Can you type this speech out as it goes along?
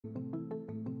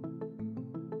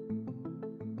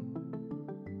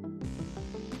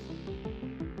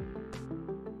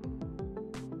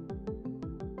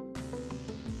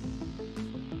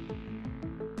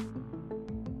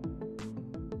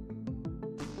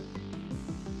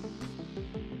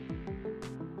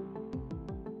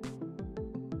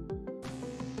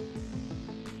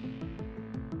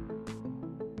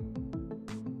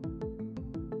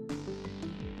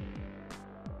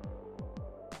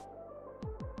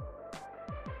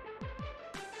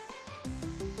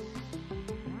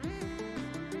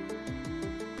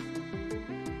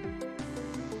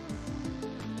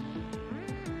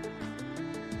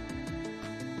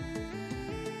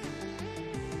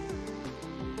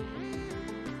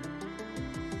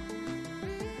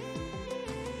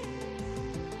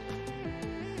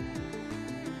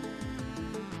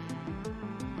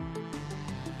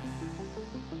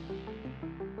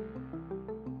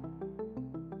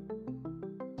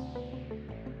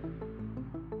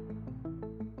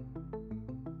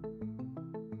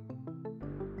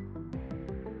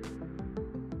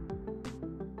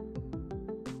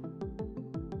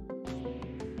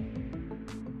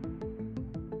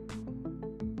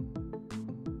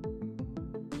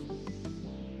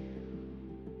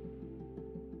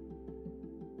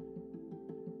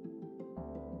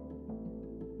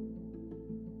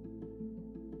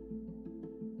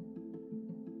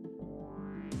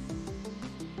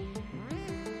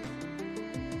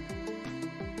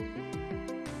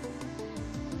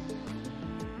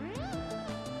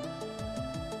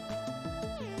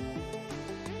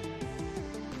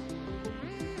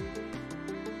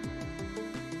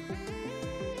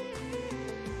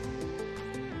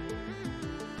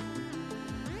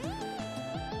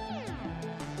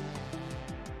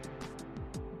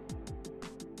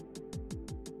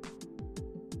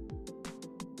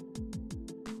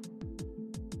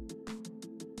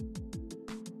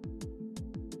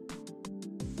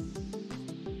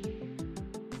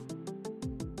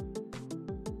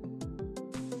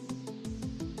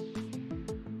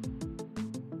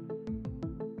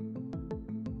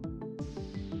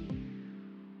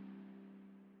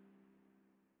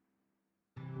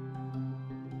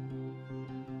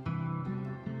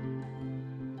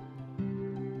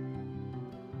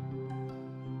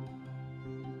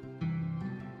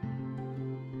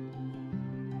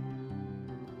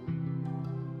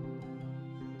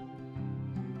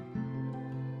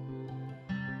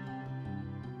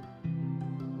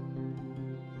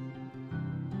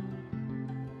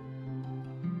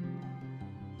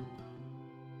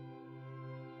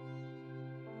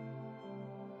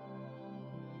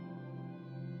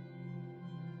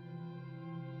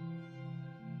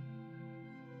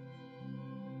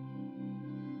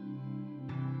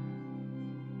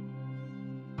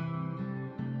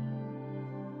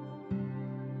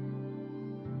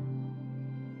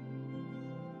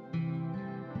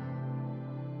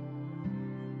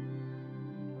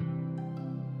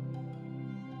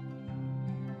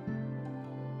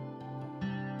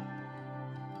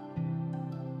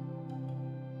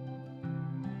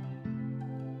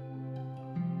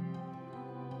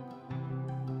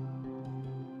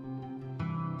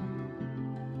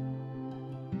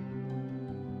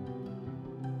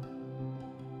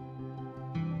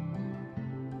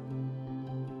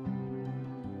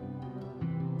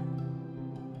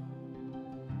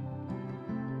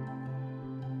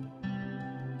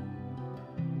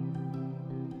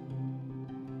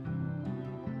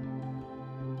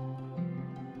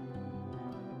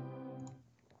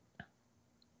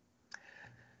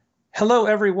Hello,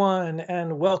 everyone,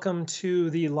 and welcome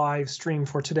to the live stream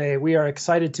for today. We are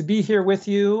excited to be here with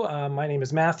you. My name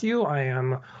is Matthew. I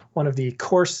am one of the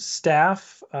course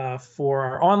staff for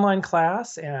our online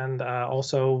class and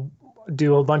also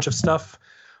do a bunch of stuff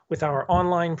with our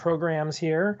online programs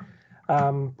here.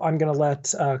 I'm going to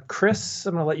let Chris,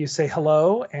 I'm going to let you say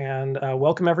hello and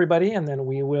welcome everybody, and then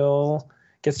we will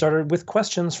get started with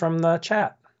questions from the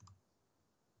chat.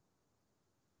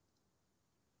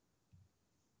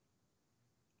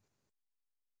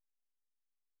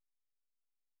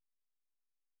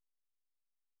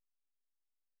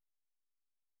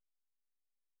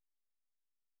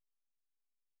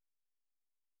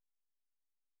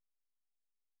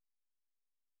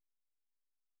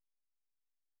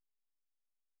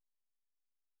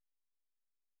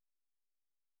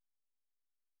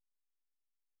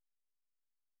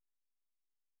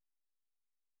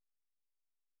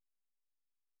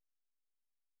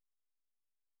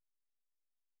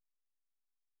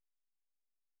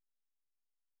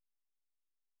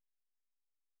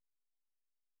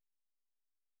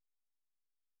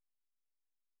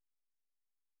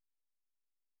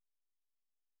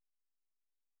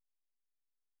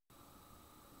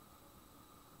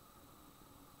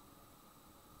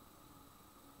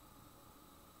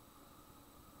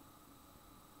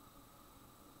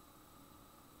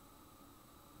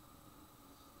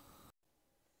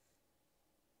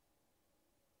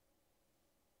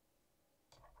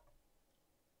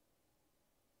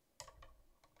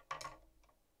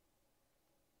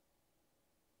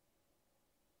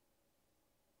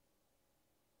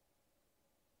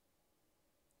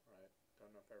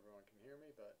 Don't know if everyone can hear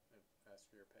me, but I ask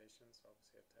for your patience.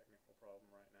 Obviously a technical problem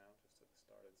right now, just at the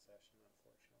start of the session,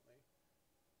 unfortunately.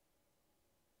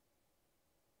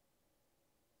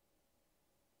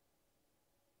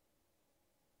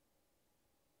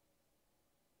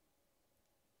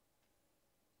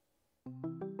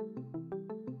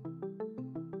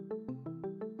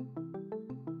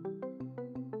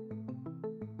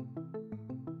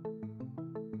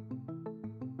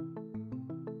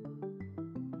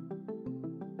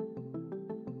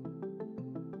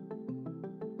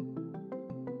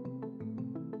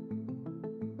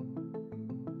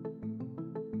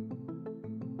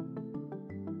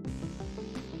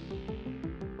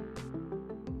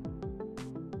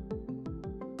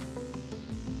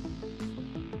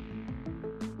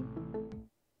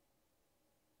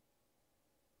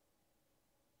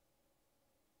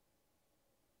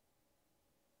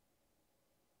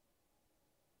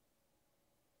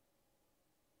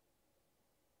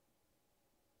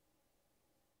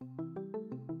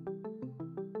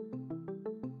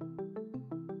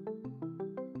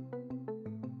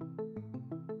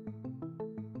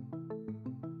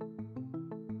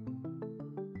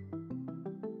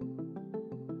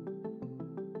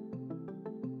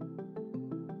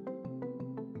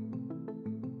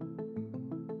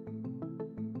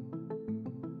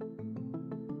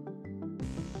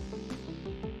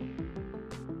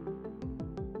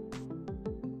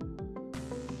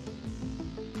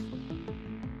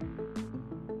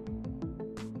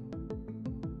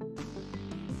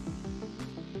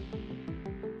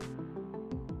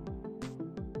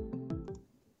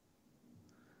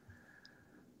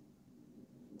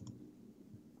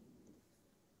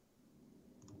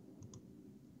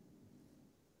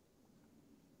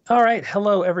 All right,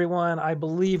 hello everyone. I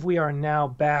believe we are now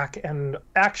back and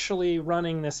actually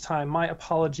running this time. My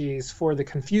apologies for the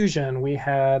confusion. We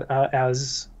had,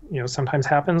 as you know, sometimes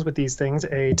happens with these things,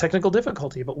 a technical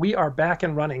difficulty, but we are back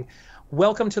and running.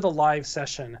 Welcome to the live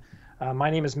session. My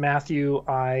name is Matthew.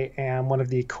 I am one of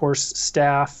the course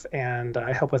staff, and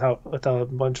I help with a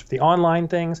bunch of the online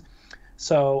things.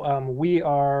 So we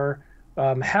are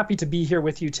happy to be here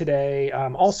with you today.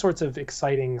 All sorts of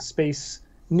exciting space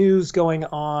news going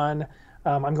on.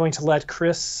 I'm going to let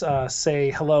Chris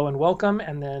say hello and welcome,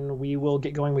 and then we will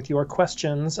get going with your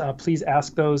questions. Please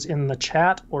ask those in the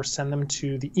chat or send them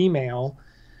to the email,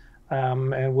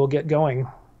 and we'll get going.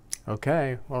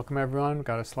 Okay, welcome everyone. We've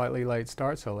got a slightly late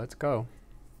start, so let's go.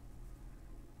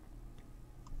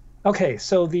 Okay,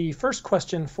 so the first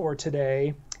question for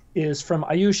today is from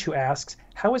Ayush, who asks,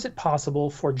 how is it possible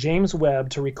for James Webb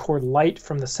to record light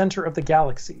from the center of the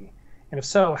galaxy? And if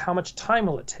so, how much time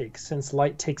will it take, since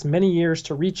light takes many years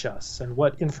to reach us? And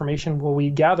what information will we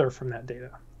gather from that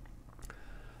data?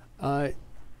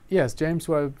 Yes, James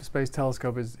Webb Space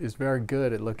Telescope is very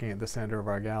good at looking at the center of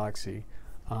our galaxy.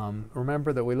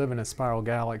 Remember that we live in a spiral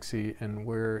galaxy and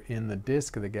we're in the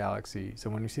disk of the galaxy. So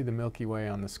when you see the Milky Way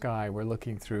on the sky, we're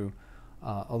looking through,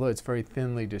 although it's very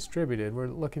thinly distributed, we're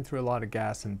looking through a lot of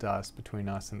gas and dust between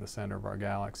us and the center of our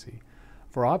galaxy.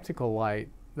 For optical light,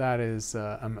 that is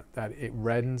that it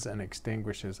reddens and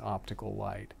extinguishes optical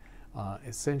light.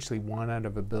 Essentially 1 out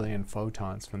of a billion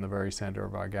photons from the very center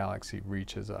of our galaxy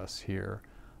reaches us here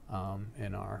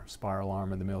in our spiral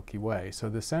arm of the Milky Way. So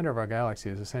the center of our galaxy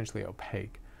is essentially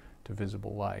opaque to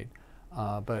visible light.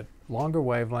 But longer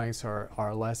wavelengths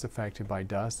are less affected by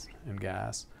dust and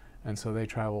gas, and so they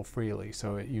travel freely.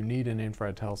 So you need an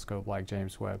infrared telescope like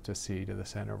James Webb to see to the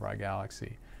center of our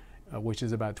galaxy, which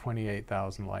is about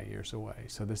 28,000 light years away.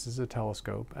 So this is a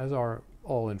telescope, as are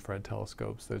all infrared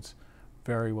telescopes, that's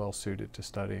very well suited to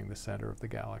studying the center of the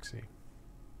galaxy.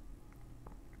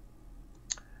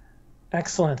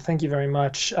 Excellent. Thank you very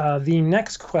much. The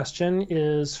next question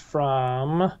is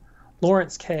from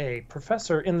Lawrence K.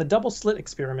 Professor, in the double slit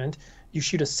experiment, you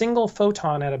shoot a single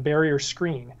photon at a barrier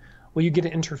screen. Will you get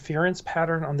an interference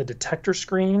pattern on the detector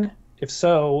screen? If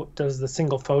so, does the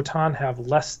single photon have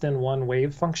less than one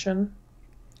wave function?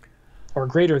 Or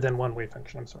greater than one wave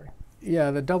function, I'm sorry.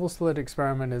 Yeah, the double slit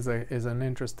experiment is an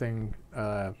interesting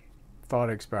thought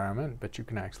experiment, but you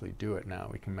can actually do it now.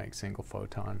 We can make single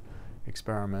photon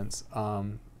experiments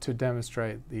to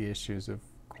demonstrate the issues of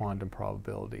quantum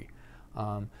probability.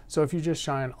 So if you just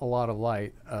shine a lot of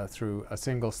light through a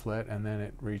single slit and then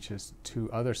it reaches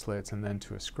 2 other slits and then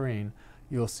to a screen,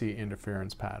 you'll see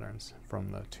interference patterns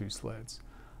from the 2 slits,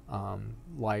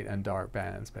 light and dark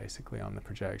bands basically on the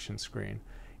projection screen.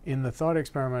 In the thought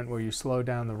experiment where you slow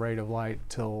down the rate of light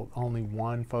till only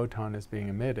 1 photon is being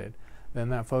emitted, then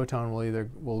that photon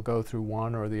will go through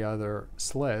one or the other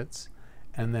slits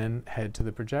and then head to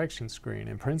the projection screen.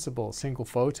 In principle, a single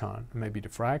photon may be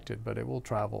diffracted, but it will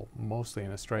travel mostly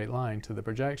in a straight line to the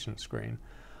projection screen.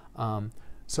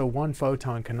 So 1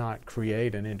 photon cannot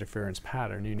create an interference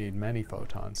pattern. You need many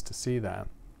photons to see that.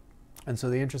 And so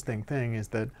the interesting thing is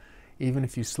that even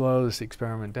if you slow this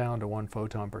experiment down to 1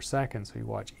 photon per second, so you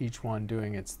watch each one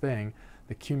doing its thing,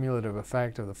 the cumulative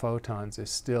effect of the photons is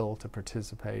still to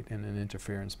participate in an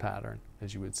interference pattern,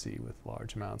 as you would see with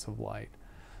large amounts of light.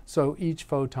 So each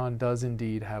photon does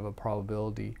indeed have a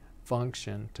probability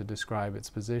function to describe its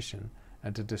position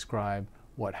and to describe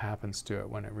what happens to it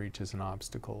when it reaches an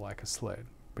obstacle like a slit,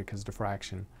 because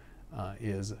diffraction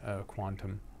is a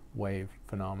quantum wave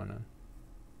phenomenon.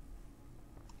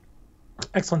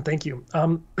 Excellent, thank you.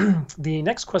 The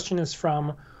next question is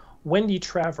from Wendy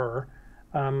Traver,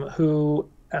 who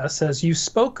says, you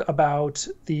spoke about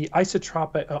the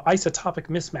isotopic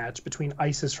mismatch between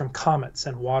ices from comets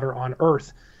and water on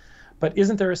Earth, but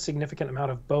isn't there a significant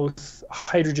amount of both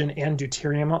hydrogen and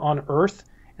deuterium on Earth,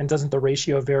 and doesn't the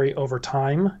ratio vary over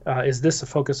time? Is this a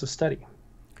focus of study?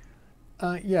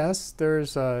 Yes,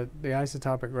 there's the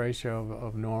isotopic ratio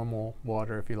of normal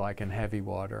water, if you like, and heavy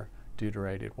water,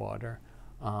 deuterated water,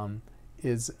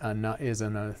 is an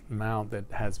amount that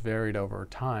has varied over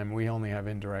time. We only have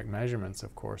indirect measurements,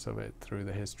 of course, of it through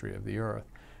the history of the Earth.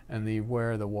 And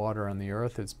where the water on the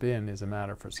Earth has been is a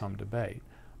matter for some debate.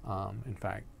 In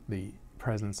fact, the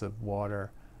presence of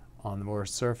water on the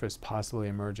Earth's surface, possibly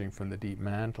emerging from the deep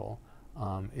mantle,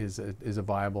 is a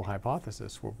viable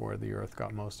hypothesis for where the Earth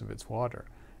got most of its water.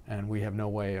 And we have no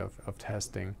way of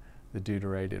testing the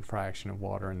deuterated fraction of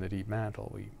water in the deep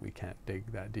mantle. We can't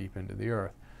dig that deep into the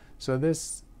Earth. So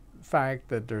this fact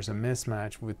that there's a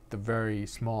mismatch with the very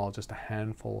small, just a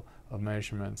handful of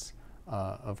measurements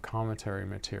of cometary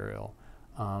material,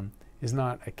 is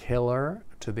not a killer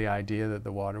to the idea that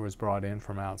the water was brought in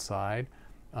from outside.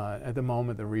 At the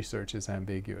moment, the research is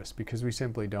ambiguous because we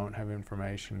simply don't have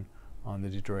information on the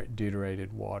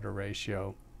deuterated water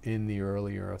ratio in the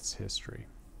early Earth's history.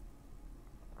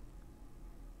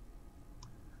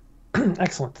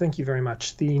 Excellent, thank you very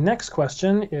much. The next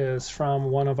question is from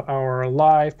one of our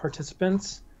live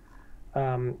participants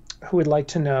who would like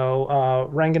to know,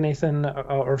 Ramani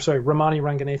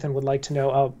Ranganathan would like to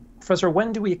know, Professor,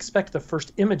 when do we expect the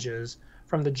first images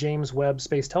from the James Webb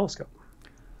Space Telescope?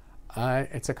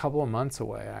 It's a couple of months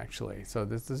away, actually. So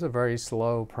this is a very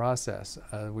slow process.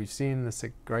 We've seen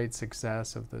the great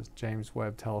success of the James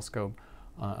Webb Telescope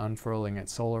unfurling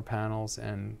its solar panels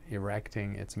and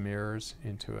erecting its mirrors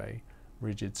into a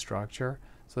rigid structure.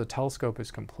 So the telescope is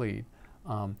complete.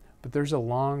 But there's a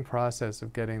long process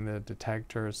of getting the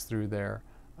detectors through their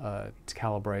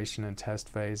calibration and test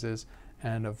phases,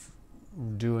 and of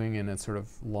doing in a sort of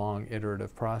long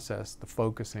iterative process the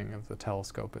focusing of the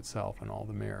telescope itself and all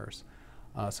the mirrors.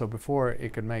 So before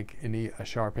it could make a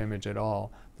sharp image at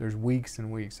all, there's weeks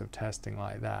and weeks of testing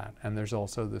like that. And there's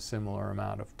also the similar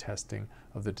amount of testing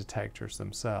of the detectors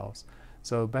themselves.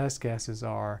 So best guesses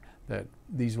are that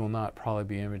these will not probably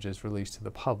be images released to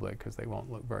the public because they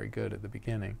won't look very good at the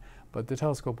beginning. But the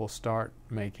telescope will start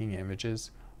making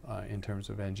images in terms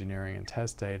of engineering and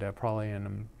test data, probably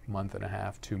in a month and a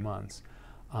half, 2 months.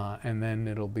 And then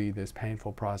it'll be this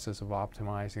painful process of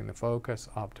optimizing the focus,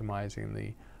 optimizing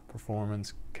the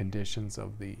performance conditions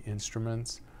of the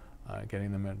instruments,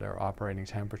 getting them at their operating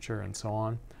temperature and so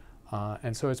on.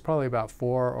 And so it's probably about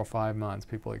 4 or 5 months,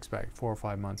 people expect 4 or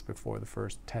 5 months before the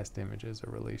first test images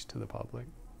are released to the public.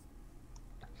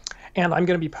 And I'm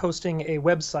going to be posting a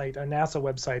website, a NASA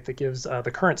website, that gives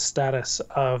the current status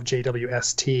of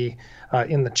JWST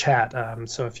in the chat.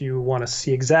 So if you want to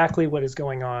see exactly what is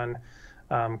going on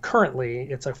currently,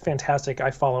 it's a fantastic,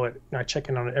 I follow it, I check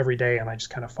in on it every day, and I just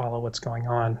kind of follow what's going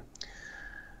on.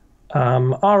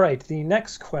 All right, the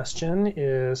next question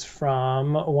is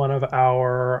from one of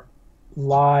our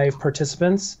live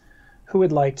participants who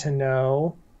would like to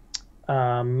know,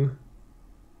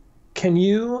 can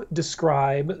you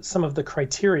describe some of the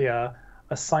criteria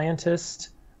a scientist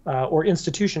or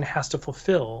institution has to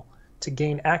fulfill to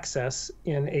gain access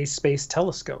in a space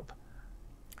telescope?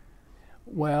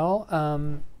 Well,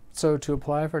 so to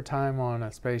apply for time on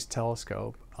a space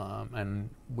telescope, and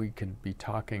we could be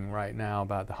talking right now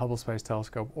about the Hubble Space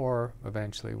Telescope, or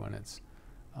eventually when it's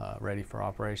ready for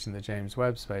operation, the James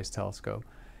Webb Space Telescope,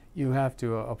 you have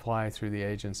to apply through the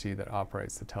agency that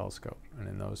operates the telescope, and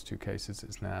in those two cases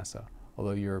it's NASA,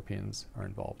 although Europeans are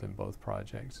involved in both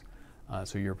projects.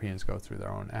 So Europeans go through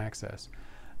their own access.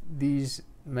 These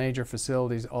major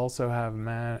facilities also have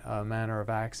a manner of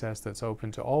access that's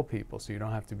open to all people, so you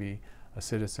don't have to be a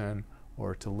citizen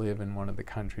or to live in one of the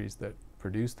countries that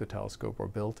produced the telescope or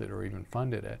built it or even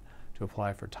funded it to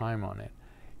apply for time on it.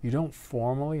 You don't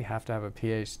formally have to have a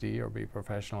PhD or be a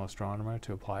professional astronomer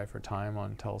to apply for time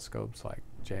on telescopes like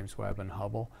James Webb and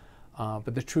Hubble.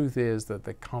 But the truth is that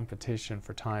the competition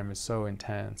for time is so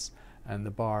intense and the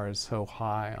bar is so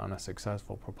high on a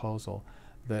successful proposal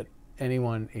that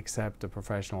anyone except a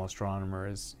professional astronomer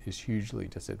is hugely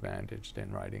disadvantaged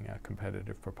in writing a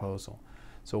competitive proposal.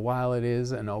 So while it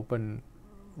is an open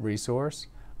resource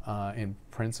in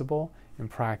principle, in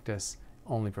practice,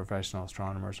 only professional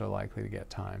astronomers are likely to get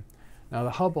time. Now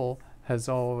the Hubble has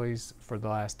always, for the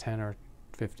last 10 or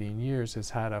 15 years,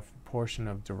 has had a portion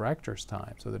of director's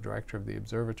time. So the director of the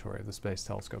observatory of the Space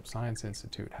Telescope Science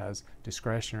Institute has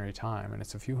discretionary time, and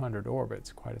it's a few hundred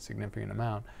orbits, quite a significant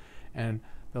amount. And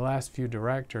the last few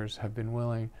directors have been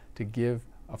willing to give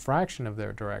a fraction of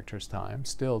their director's time,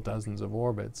 still dozens of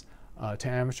orbits, to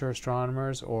amateur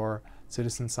astronomers or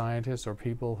citizen scientists or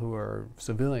people who are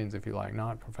civilians, if you like,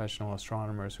 not professional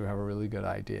astronomers who have a really good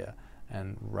idea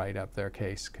and write up their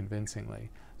case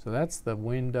convincingly. So that's the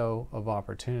window of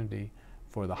opportunity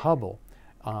for the Hubble.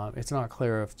 It's not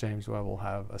clear if James Webb will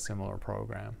have a similar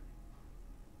program.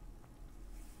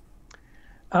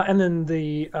 And then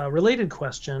the related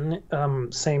question,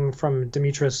 same from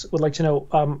Demetrius, would like to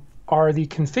know, are the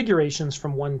configurations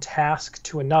from one task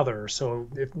to another, so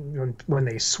when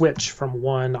they switch from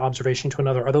one observation to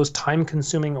another, are those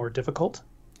time-consuming or difficult?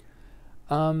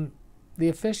 The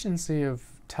efficiency of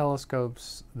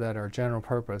telescopes that are general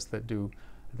purpose,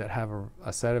 that have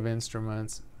a set of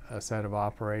instruments, a set of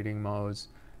operating modes,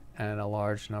 and a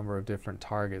large number of different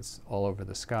targets all over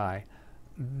the sky,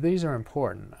 these are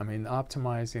important. I mean,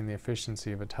 optimizing the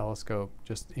efficiency of a telescope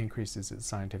just increases its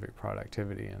scientific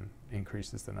productivity and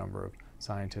increases the number of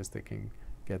scientists that can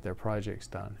get their projects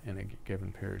done in a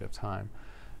given period of time.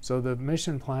 So the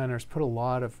mission planners put a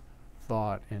lot of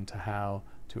thought into how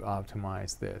to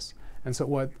optimize this. And so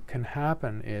what can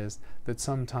happen is that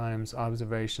sometimes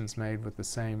observations made with the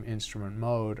same instrument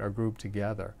mode are grouped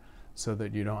together so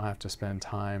that you don't have to spend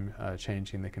time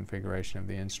changing the configuration of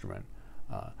the instrument.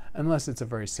 Unless it's a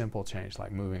very simple change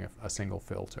like moving a single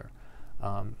filter.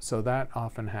 So that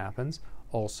often happens.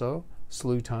 Also,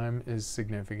 slew time is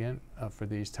significant for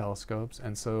these telescopes,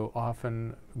 and so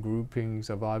often groupings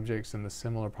of objects in the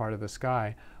similar part of the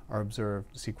sky are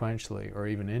observed sequentially or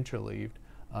even interleaved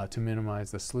to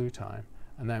minimize the slew time.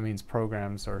 And that means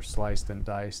programs are sliced and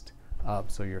diced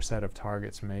up, so your set of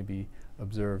targets may be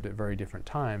observed at very different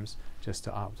times just to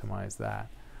optimize that.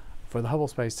 For the Hubble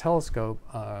Space Telescope,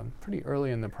 pretty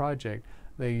early in the project,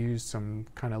 they used some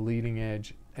kind of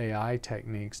leading-edge AI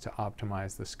techniques to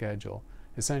optimize the schedule.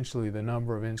 Essentially, the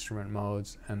number of instrument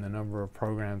modes and the number of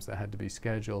programs that had to be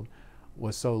scheduled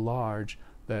was so large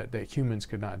that humans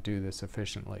could not do this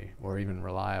efficiently or even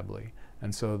reliably.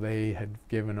 And so they had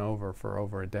given over, for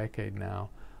over a decade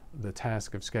now, the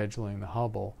task of scheduling the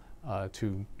Hubble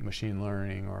to machine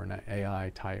learning or an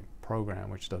AI-type program,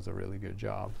 which does a really good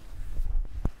job.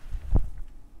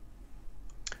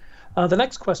 The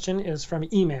next question is from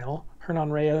email.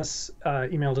 Hernan Reyes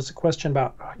emailed us a question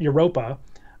about Europa.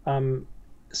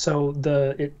 So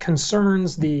it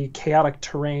concerns the chaotic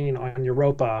terrain on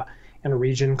Europa, and a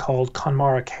region called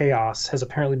Conmara Chaos has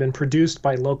apparently been produced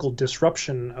by local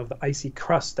disruption of the icy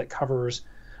crust that covers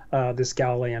this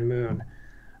Galilean moon.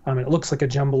 It looks like a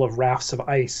jumble of rafts of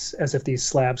ice, as if these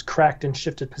slabs cracked and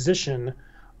shifted position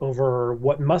over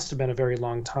what must have been a very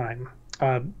long time.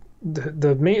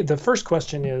 The first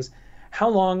question is, how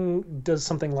long does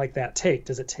something like that take?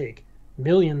 Does it take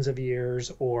millions of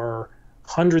years, or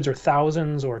hundreds or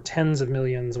thousands, or tens of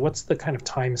millions? What's the kind of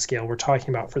time scale we're talking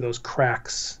about for those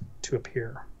cracks to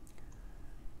appear?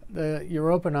 The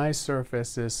European ice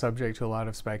surface is subject to a lot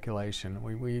of speculation.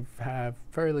 We have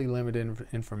fairly limited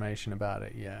information about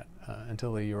it yet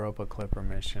until the Europa Clipper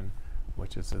mission,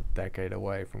 which is a decade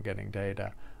away from getting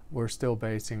data. We're still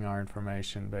basing our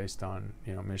information based on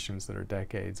missions that are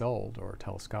decades old or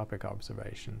telescopic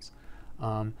observations.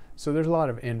 So there's a lot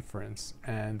of inference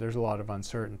and there's a lot of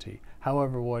uncertainty.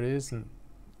 However, what isn't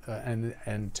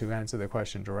and to answer the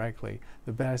question directly,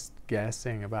 the best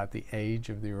guessing about the age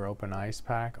of the European ice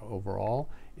pack overall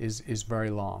is very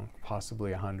long,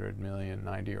 possibly 100 million,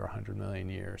 90 or 100 million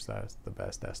years. That's the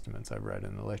best estimates I've read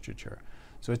in the literature.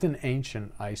 So it's an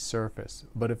ancient ice surface,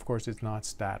 but of course it's not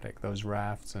static. Those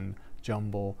rafts and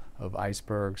jumble of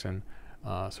icebergs and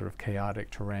sort of chaotic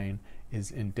terrain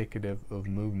is indicative of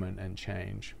movement and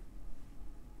change.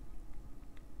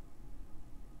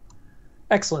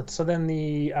 Excellent. So then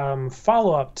the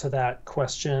follow-up to that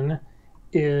question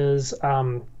is,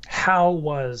 how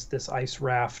was this ice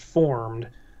raft formed?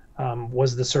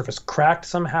 Was the surface cracked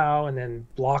somehow and then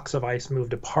blocks of ice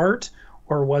moved apart?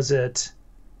 Or was it,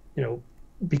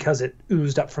 because it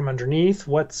oozed up from underneath?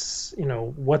 What's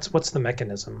the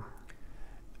mechanism?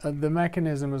 The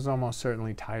mechanism is almost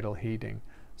certainly tidal heating.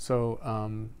 So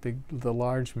the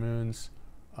large moons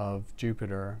of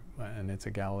Jupiter, and it's a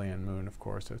Galilean moon, of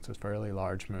course, so it's a fairly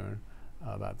large moon,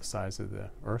 about the size of the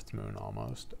Earth moon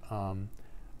almost,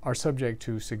 are subject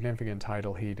to significant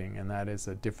tidal heating, and that is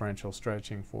a differential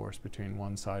stretching force between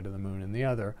one side of the moon and the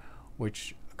other,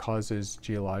 which causes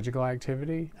geological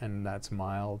activity, and that's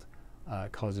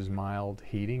causes mild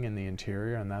heating in the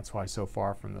interior, and that's why so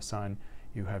far from the sun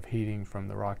you have heating from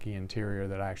the rocky interior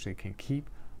that actually can keep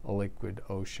a liquid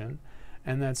ocean.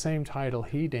 And that same tidal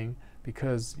heating,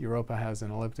 because Europa has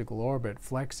an elliptical orbit,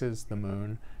 flexes the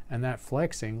moon, and that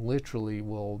flexing literally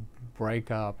will break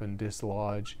up and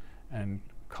dislodge and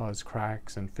cause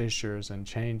cracks and fissures and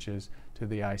changes to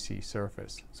the icy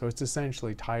surface. So it's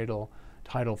essentially tidal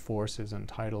forces and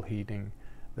tidal heating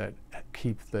that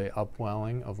keep the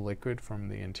upwelling of liquid from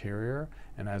the interior,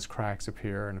 and as cracks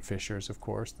appear and fissures, of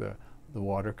course, the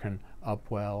water can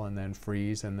upwell and then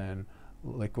freeze and then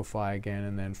liquefy again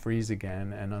and then freeze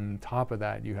again, and on top of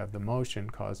that you have the motion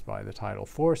caused by the tidal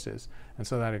forces, and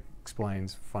so that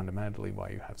explains fundamentally why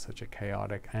you have such a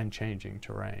chaotic and changing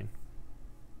terrain.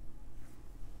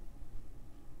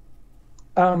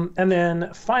 And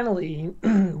then finally,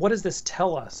 what does this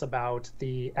tell us about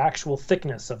the actual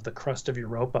thickness of the crust of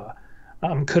Europa?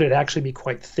 Could it actually be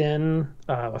quite thin,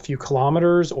 a few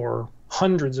kilometers or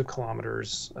hundreds of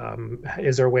kilometers?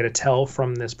 Is there a way to tell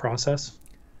from this process?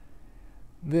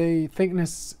 The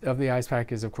thickness of the ice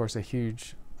pack is, of course, a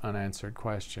huge unanswered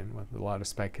question with a lot of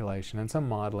speculation and some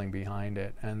modeling behind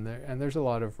it. And there's a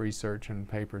lot of research and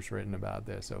papers written about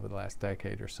this over the last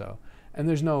decade or so. And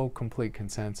there's no complete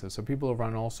consensus. So people have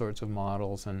run all sorts of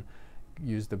models and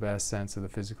used the best sense of the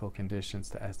physical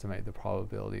conditions to estimate the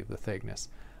probability of the thickness.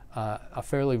 A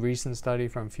fairly recent study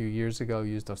from a few years ago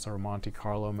used a sort of Monte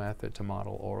Carlo method to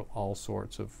model all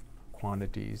sorts of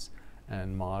quantities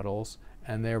and models,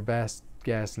 and their best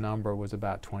guess number was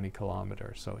about 20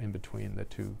 kilometers, so in between the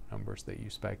two numbers that you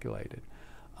speculated.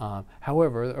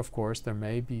 However, of course, there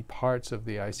may be parts of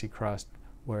the icy crust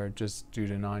where, just due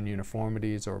to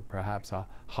non-uniformities or perhaps a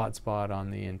hot spot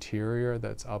on the interior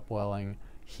that's upwelling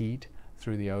heat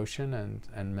through the ocean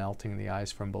and melting the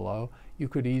ice from below, you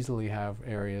could easily have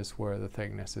areas where the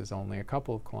thickness is only a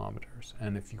couple of kilometers.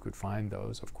 And if you could find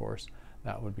those, of course,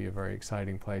 that would be a very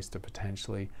exciting place to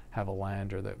potentially have a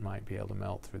lander that might be able to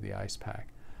melt through the ice pack.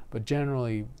 But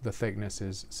generally, the thickness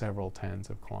is several tens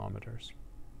of kilometers.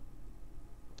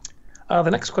 The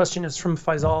next question is from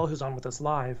Faisal, who's on with us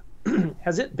live.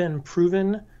 Has it been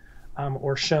proven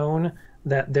or shown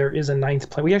that there is a ninth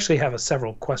planet? We actually have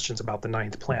several questions about the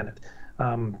ninth planet.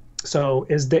 So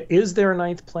is there a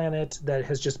ninth planet that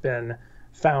has just been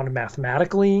found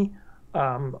mathematically?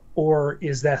 Or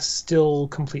is that still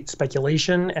complete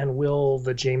speculation, and will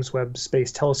the James Webb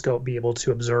Space Telescope be able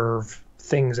to observe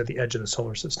things at the edge of the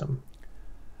solar system?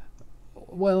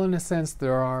 Well, in a sense,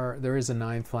 there is a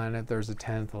ninth planet, there's a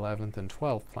 10th, 11th, and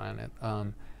 12th planet.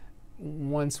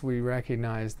 once we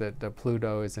recognize that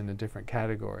Pluto is in a different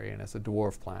category and it's a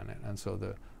dwarf planet, and so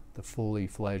the fully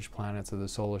fledged planets of the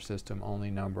solar system only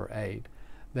number 8,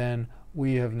 then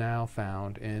we have now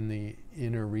found in the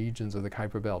inner regions of the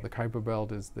Kuiper Belt. The Kuiper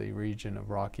Belt is the region of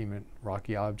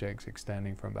rocky objects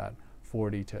extending from about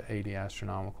 40 to 80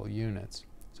 astronomical units,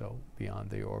 so beyond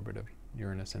the orbit of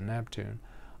Uranus and Neptune.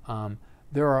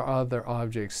 There are other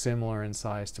objects similar in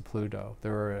size to Pluto.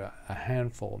 There are a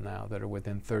handful now that are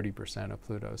within 30% of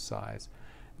Pluto's size.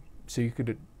 So you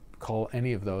could call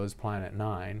any of those Planet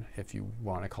 9 if you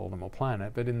want to call them a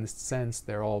planet, but in the sense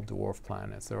they're all dwarf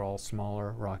planets. They're all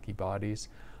smaller rocky bodies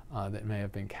that may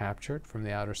have been captured from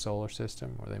the outer solar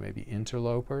system, or they may be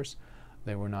interlopers.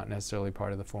 They were not necessarily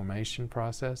part of the formation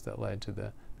process that led to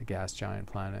the gas giant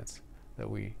planets that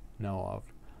we know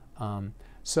of.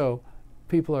 So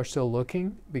people are still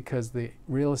looking because the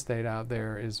real estate out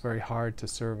there is very hard to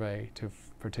survey to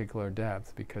particular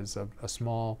depth, because a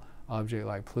small object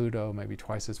like Pluto, maybe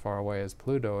twice as far away as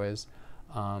Pluto is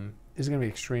going to be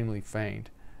extremely faint.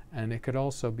 And it could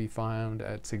also be found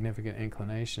at significant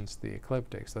inclinations to the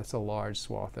ecliptics. That's a large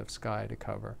swath of sky to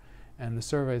cover. And the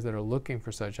surveys that are looking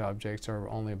for such objects are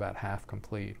only about half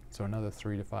complete. So another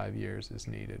 3 to 5 years is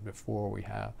needed before we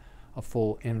have a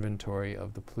full inventory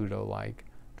of the Pluto-like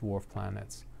dwarf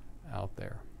planets out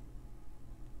there.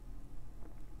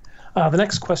 The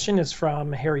next question is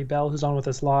from Harry Bell, who's on with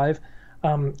us live.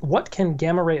 What can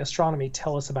gamma ray astronomy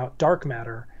tell us about dark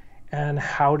matter, and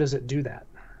how does it do that?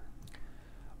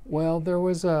 Well,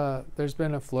 there's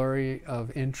been a flurry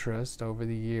of interest over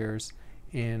the years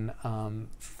in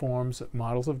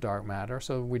models of dark matter.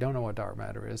 So we don't know what dark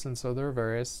matter is, and so there are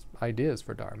various ideas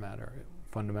for dark matter,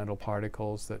 fundamental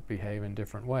particles that behave in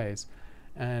different ways.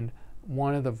 And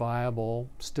one of the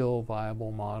still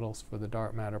viable models for the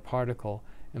dark matter particle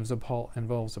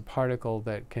involves a particle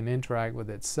that can interact with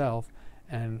itself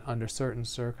and under certain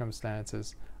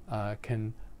circumstances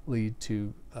can lead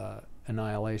to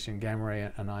annihilation, gamma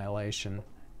ray annihilation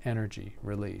energy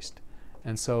released.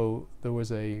 And so there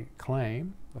was a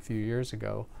claim a few years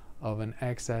ago of an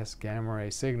excess gamma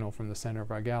ray signal from the center of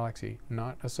our galaxy,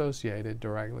 not associated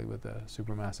directly with the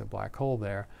supermassive black hole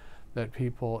there, that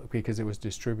people, because it was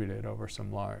distributed over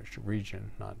some large region,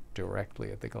 not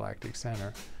directly at the galactic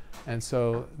center. And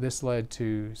so this led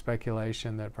to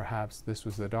speculation that perhaps this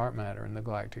was the dark matter in the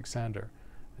galactic center,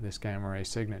 this gamma ray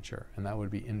signature, and that would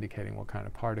be indicating what kind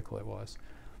of particle it was.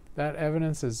 That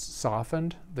evidence is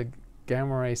softened. The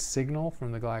gamma ray signal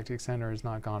from the galactic center has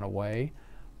not gone away,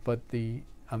 but the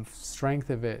strength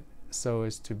of it so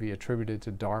as to be attributed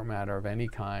to dark matter of any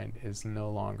kind is no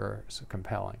longer so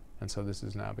compelling. And so this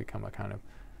has now become a kind of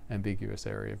ambiguous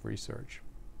area of research.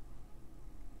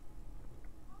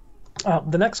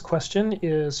 The next question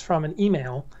is from an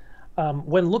email.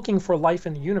 When looking for life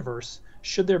in the universe,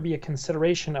 should there be a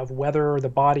consideration of whether the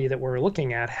body that we're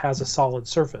looking at has a solid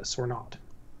surface or not?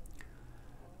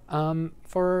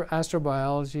 For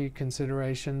astrobiology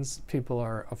considerations, people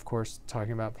are, of course,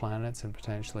 talking about planets and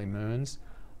potentially moons.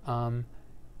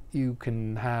 You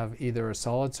can have either a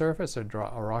solid surface, a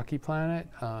rocky planet.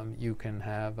 You can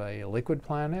have a liquid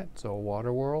planet, so a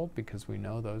water world, because we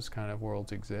know those kind of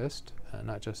worlds exist,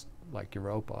 not just like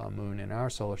Europa, a moon in our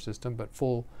solar system, but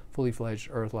fully fledged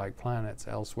Earth-like planets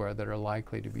elsewhere that are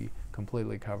likely to be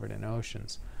completely covered in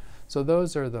oceans. So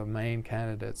those are the main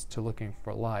candidates to looking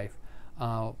for life.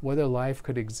 Whether life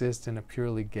could exist in a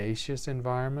purely gaseous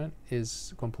environment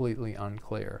is completely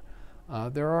unclear.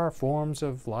 There are forms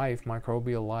of life,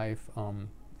 microbial life,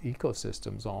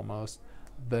 ecosystems almost,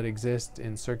 that exist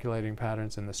in circulating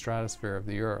patterns in the stratosphere of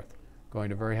the Earth, going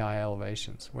to very high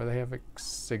elevations, where they have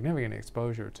significant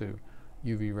exposure to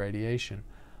UV radiation.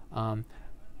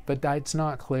 But it's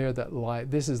not clear that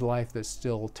this is life that's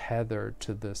still tethered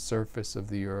to the surface of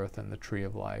the Earth and the tree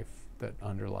of life that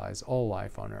underlies all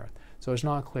life on Earth. So it's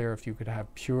not clear if you could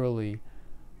have purely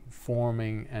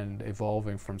forming and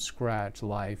evolving from scratch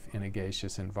life in a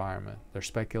gaseous environment. There's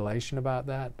speculation about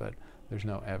that, but there's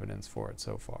no evidence for it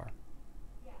so far.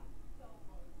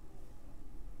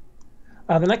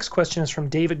 The next question is from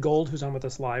David Gold, who's on with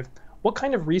us live. What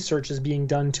kind of research is being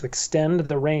done to extend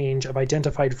the range of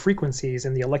identified frequencies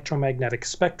in the electromagnetic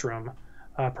spectrum,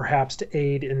 perhaps to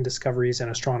aid in discoveries in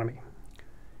astronomy?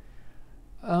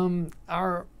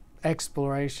 Our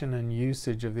exploration and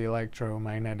usage of the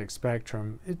electromagnetic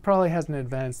spectrum, it probably hasn't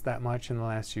advanced that much in the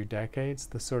last few decades.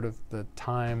 The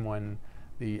time when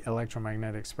the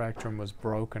electromagnetic spectrum was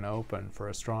broken open for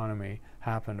astronomy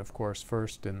happened, of course,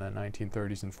 first in the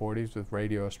 1930s and 40s with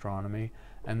radio astronomy,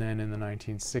 and then in the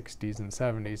 1960s and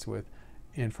 70s with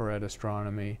infrared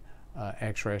astronomy,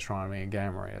 X-ray astronomy, and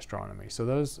gamma ray astronomy. So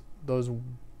those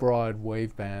broad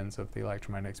wave bands of the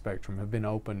electromagnetic spectrum have been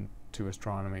open to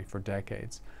astronomy for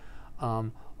decades.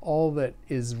 All that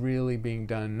is really being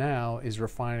done now is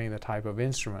refining the type of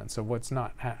instrument. So what's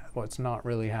not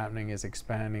really happening is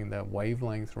expanding the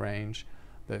wavelength range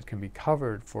that can be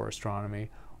covered for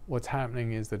astronomy. What's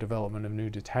happening is the development of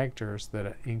new detectors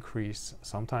that increase,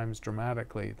 sometimes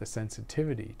dramatically, the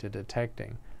sensitivity to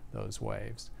detecting those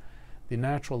waves. The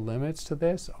natural limits to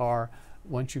this are,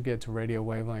 once you get to radio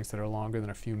wavelengths that are longer than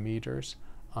a few meters,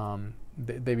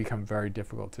 they become very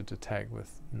difficult to detect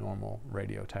with normal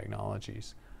radio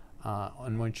technologies.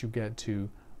 And once you get to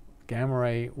gamma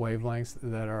ray wavelengths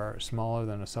that are smaller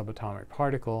than a subatomic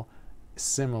particle,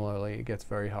 similarly, it gets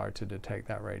very hard to detect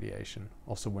that radiation.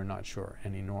 Also, we're not sure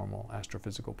any normal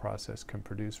astrophysical process can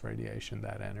produce radiation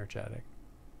that energetic.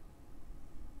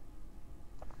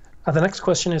 The next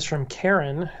question is from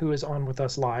Karen, who is on with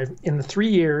us live. In the 3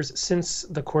 years since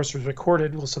the course was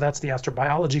recorded, well, so that's the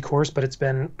astrobiology course, but it's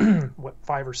been, what,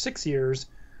 5 or 6 years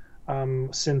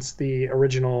since the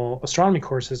original astronomy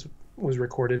course was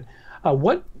recorded.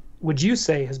 What would you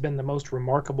say has been the most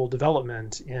remarkable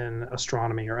development in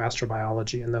astronomy or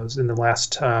astrobiology in the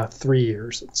last 3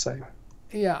 years, let's say?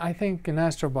 Yeah, I think in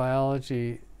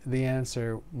astrobiology, the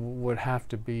answer would have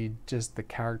to be just the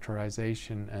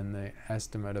characterization and the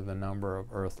estimate of the number of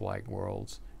Earth-like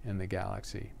worlds in the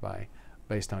galaxy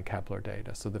based on Kepler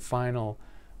data. So the final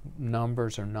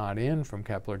numbers are not in from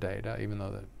Kepler data, even though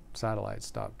the satellites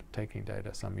stopped taking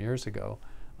data some years ago.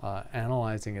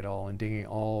 Analyzing it all and digging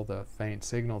all the faint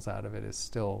signals out of it is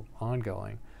still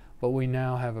ongoing. But we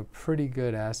now have a pretty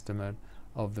good estimate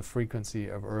of the frequency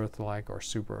of Earth-like or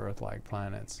super-Earth-like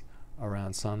planets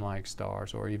around sun-like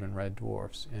stars or even red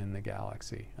dwarfs in the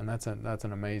galaxy. And that's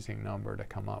an amazing number to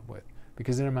come up with,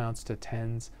 because it amounts to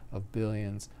tens of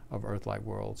billions of Earth-like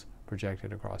worlds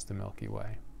projected across the Milky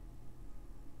Way.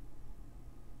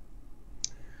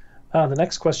 The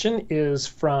next question is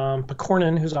from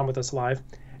Pecornin, who's on with us live.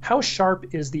 How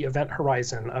sharp is the event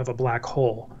horizon of a black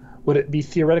hole? Would it be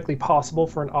theoretically possible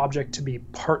for an object to be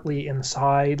partly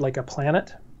inside, like a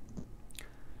planet?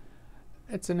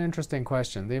 It's an interesting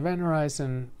question. The event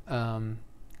horizon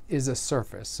is a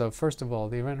surface. So first of all,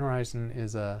 the event horizon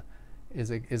is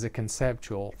a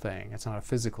conceptual thing. It's not a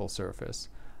physical surface.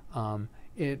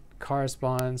 It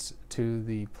corresponds to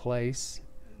the place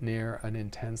near an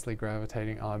intensely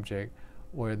gravitating object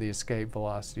where the escape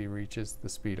velocity reaches the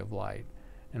speed of light,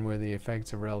 and where the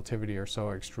effects of relativity are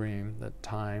so extreme that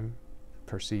time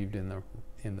perceived in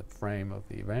the frame of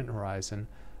the event horizon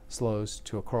slows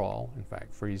to a crawl, in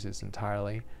fact freezes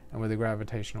entirely, and where the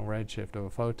gravitational redshift of a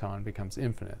photon becomes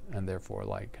infinite, and therefore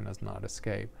light cannot not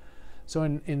escape. So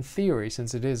in theory,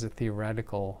 since it is a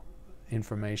theoretical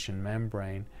information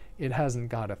membrane, it hasn't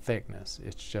got a thickness.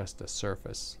 It's just a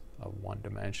surface, a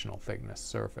one-dimensional thickness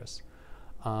surface.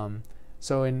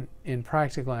 So in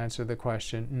practical answer to the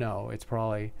question, no, it's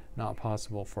probably not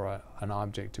possible for an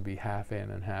object to be half in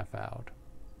and half out.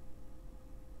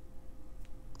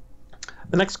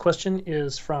 The next question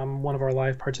is from one of our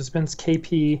live participants,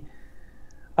 KP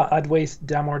Adwait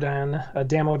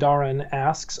Damodaran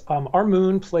asks, our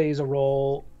moon plays a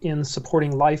role in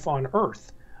supporting life on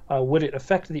Earth. Would it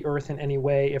affect the Earth in any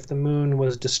way if the moon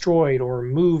was destroyed or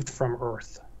moved from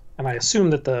Earth? And I assume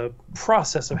that the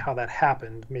process of how that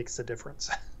happened makes a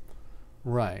difference.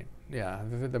 Right. Yeah.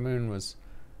 If the moon was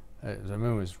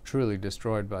truly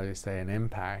destroyed by, say, an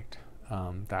impact,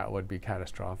 that would be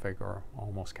catastrophic, or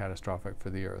almost catastrophic for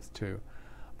the Earth too.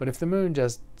 But if the moon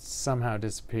just somehow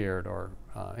disappeared, or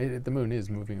the moon is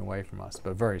moving away from us,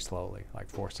 but very slowly, like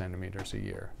 4 centimeters a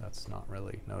year. That's not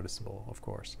really noticeable, of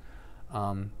course.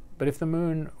 But if the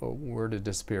moon were to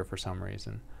disappear for some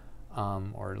reason,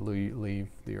 or leave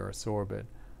the Earth's orbit,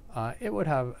 it would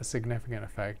have a significant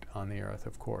effect on the Earth,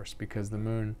 of course, because the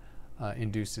moon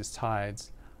induces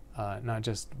tides, not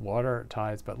just water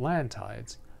tides, but land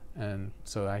tides. And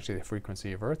so actually the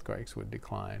frequency of earthquakes would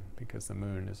decline, because the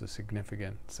moon is a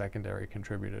significant secondary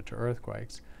contributor to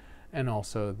earthquakes, and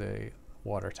also the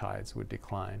water tides would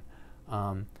decline.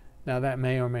 Now that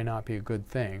may or may not be a good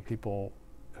thing. People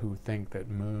who think that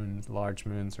large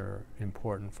moons are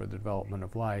important for the development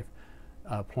of life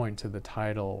point to the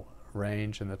tidal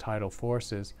range and the tidal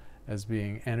forces as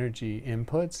being energy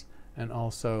inputs, and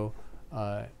also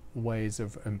ways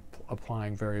of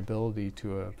applying variability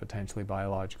to a potentially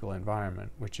biological environment,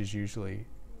 which is usually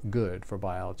good for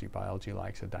biology. Biology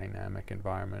likes a dynamic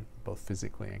environment, both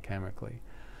physically and chemically.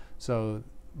 So,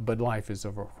 but life is,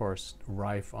 of course,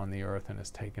 rife on the Earth and has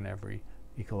taken every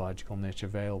ecological niche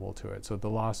available to it. So the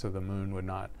loss of the moon would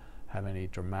not have any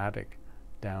dramatic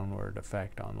downward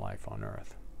effect on life on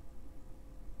Earth.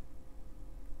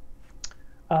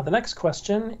 The next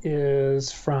question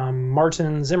is from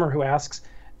Martin Zimmer, who asks,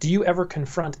 do you ever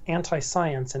confront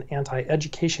anti-science and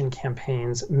anti-education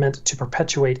campaigns meant to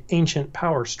perpetuate ancient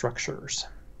power structures?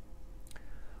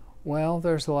 Well,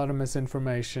 there's a lot of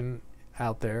misinformation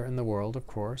out there in the world, of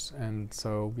course, and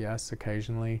so yes,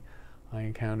 occasionally I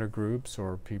encounter groups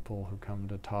or people who come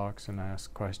to talks and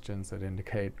ask questions that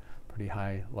indicate pretty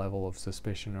high level of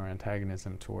suspicion or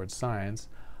antagonism towards science.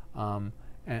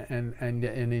 And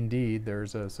indeed,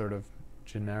 there's a sort of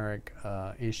generic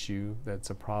issue that's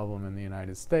a problem in the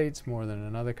United States more than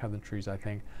in other countries, I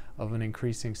think, of an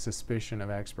increasing suspicion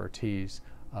of expertise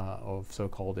of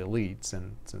so-called elites.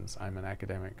 And since I'm an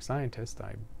academic scientist,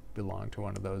 I belong to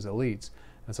one of those elites.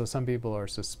 And so some people are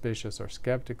suspicious or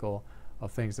skeptical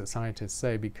of things that scientists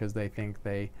say because they think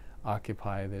they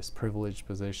occupy this privileged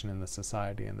position in the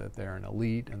society and that they're an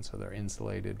elite, and so they're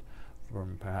insulated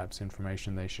from perhaps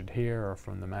information they should hear or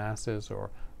from the masses or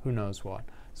who knows what.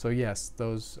 So yes,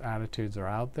 those attitudes are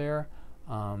out there,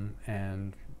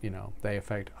 and they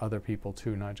affect other people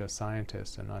too, not just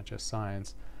scientists and not just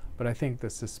science. But I think the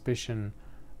suspicion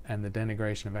and the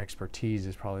denigration of expertise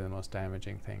is probably the most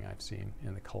damaging thing I've seen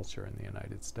in the culture in the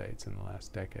United States in the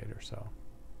last decade or so.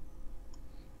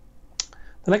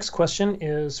 The next question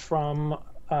is from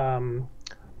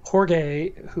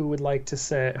Jorge, who would like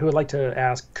to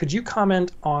ask, could you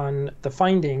comment on the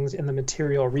findings in the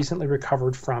material recently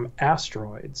recovered from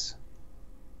asteroids?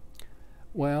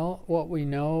 Well, what we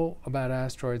know about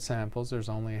asteroid samples, there's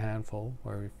only a handful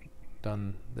where we've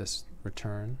done this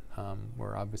return.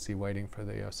 We're obviously waiting for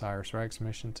the OSIRIS-REx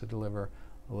mission to deliver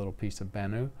a little piece of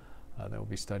Bennu that will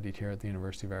be studied here at the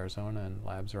University of Arizona and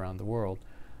labs around the world.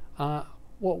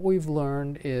 What we've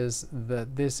learned is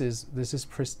that this is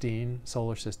pristine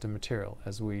solar system material,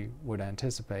 as we would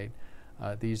anticipate.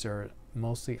 These are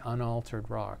mostly unaltered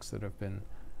rocks that have been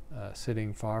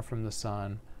sitting far from the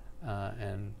sun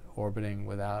and orbiting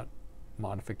without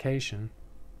modification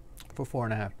for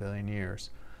 4.5 billion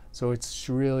years. So it's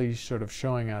really sort of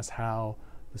showing us how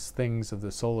the things of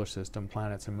the solar system,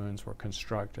 planets and moons, were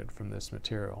constructed from this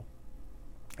material.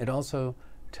 It also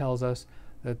tells us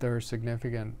that there are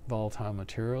significant volatile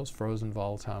materials, frozen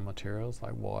volatile materials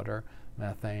like water,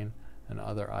 methane, and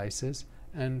other ices,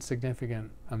 and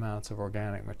significant amounts of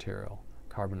organic material,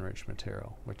 carbon-rich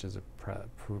material, which is a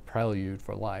prelude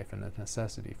for life and a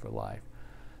necessity for life.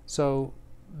 So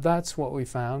that's what we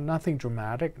found. Nothing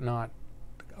dramatic, not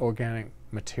organic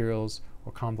materials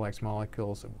or complex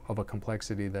molecules of a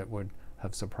complexity that would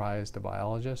have surprised a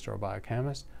biologist or a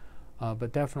biochemist,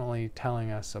 but definitely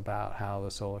telling us about how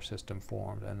the solar system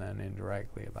formed, and then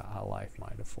indirectly about how life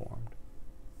might have formed.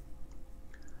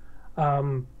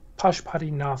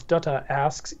 Pashupatinath Dutta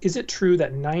asks, is it true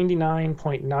that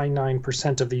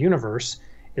 99.99% of the universe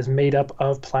is made up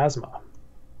of plasma?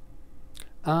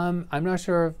 I'm not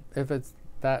sure if it's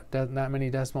that many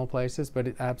decimal places, but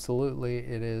absolutely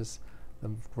it is the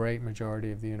great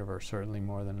majority of the universe, certainly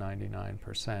more than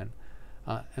 99%.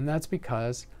 And that's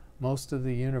because most of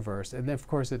the universe, and of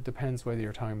course it depends whether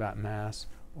you're talking about mass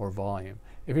or volume.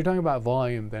 If you're talking about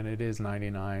volume, then it is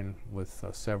 99 with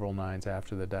several nines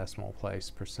after the decimal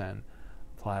place percent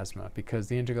plasma, because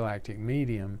the intergalactic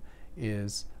medium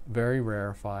is very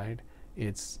rarefied.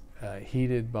 It's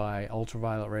heated by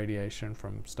ultraviolet radiation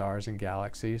from stars and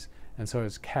galaxies, and so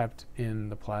it's kept in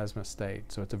the plasma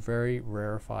state. So it's a very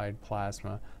rarefied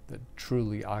plasma that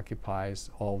truly occupies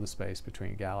all the space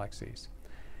between galaxies.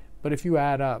 But if you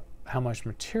add up how much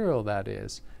material that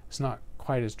is, it's not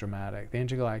quite as dramatic. The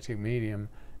intergalactic medium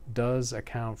does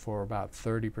account for about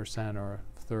 30% or a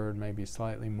third, maybe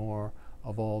slightly more,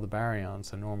 of all the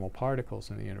baryons, the normal particles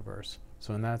in the universe.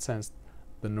 So in that sense,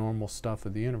 the normal stuff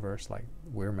of the universe, like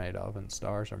we're made of and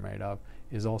stars are made of,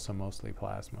 is also mostly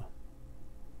plasma.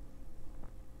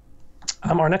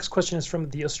 Our next question is from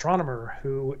the astronomer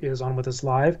who is on with us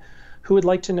live, who would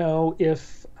like to know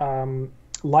if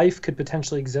life could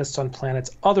potentially exist on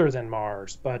planets other than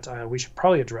Mars, but we should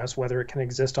probably address whether it can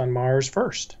exist on Mars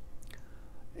first.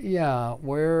 Yeah,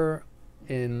 where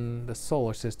in the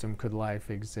solar system could life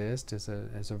exist is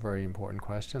a very important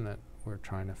question that we're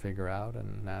trying to figure out,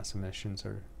 and NASA missions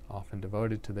are often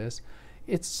devoted to this.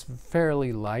 It's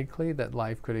fairly likely that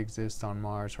life could exist on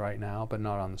Mars right now, but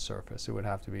not on the surface. It would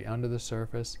have to be under the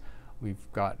surface.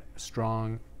 We've got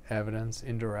strong evidence,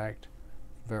 indirect,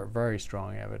 very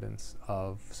strong evidence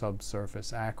of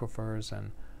subsurface aquifers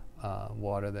and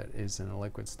water that is in a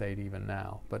liquid state even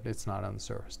now, but it's not on the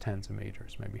surface, tens of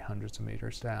meters, maybe hundreds of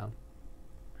meters down.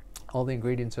 All the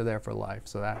ingredients are there for life,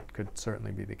 so that could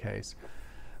certainly be the case.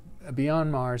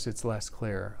 Beyond Mars, it's less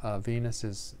clear. Venus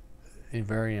is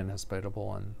very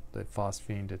inhospitable, and the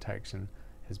phosphine detection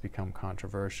has become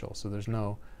controversial. So there's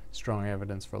no strong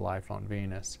evidence for life on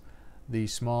Venus. The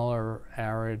smaller,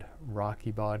 arid,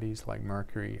 rocky bodies like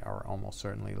Mercury are almost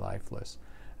certainly lifeless.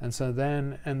 And so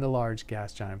then, and the large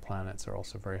gas giant planets are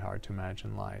also very hard to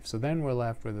imagine life. So then we're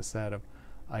left with a set of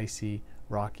icy,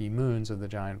 rocky moons of the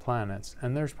giant planets,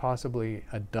 and there's possibly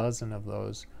a dozen of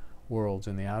those worlds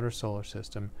in the outer solar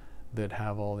system that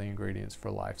have all the ingredients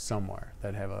for life somewhere,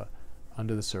 that have a,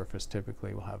 under the surface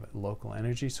typically will have a local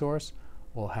energy source,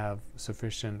 will have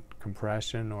sufficient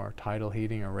compression or tidal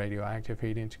heating or radioactive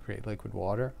heating to create liquid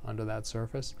water under that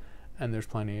surface, and there's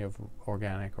plenty of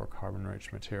organic or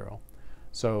carbon-rich material.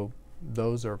 So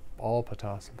those are all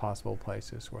possible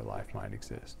places where life might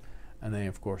exist. And they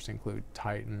of course include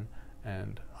Titan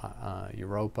and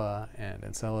Europa and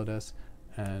Enceladus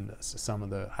and some of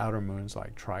the outer moons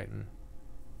like Triton.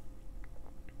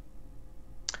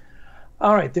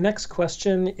 All right, the next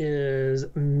question is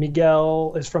from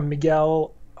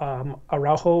Miguel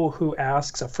Araujo, who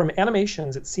asks, from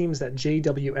animations, it seems that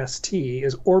JWST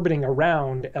is orbiting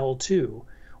around L2,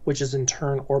 which is in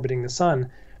turn orbiting the sun.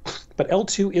 But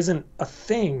L2 isn't a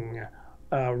thing,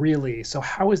 really. So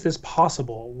how is this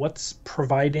possible? What's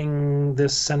providing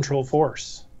this central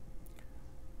force?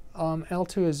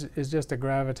 L2 is just a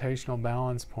gravitational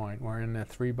balance point where in a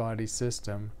three-body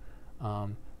system,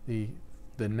 the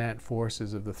net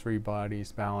forces of the three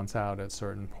bodies balance out at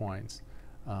certain points.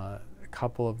 A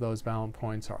couple of those balance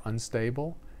points are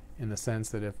unstable in the sense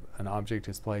that if an object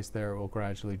is placed there, it will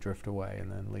gradually drift away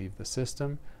and then leave the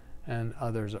system, and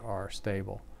others are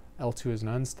stable. L2 is an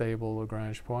unstable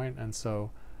Lagrange point, and so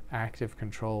active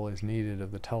control is needed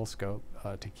of the telescope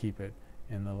to keep it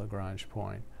in the Lagrange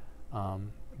point.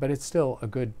 But it's still a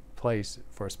good place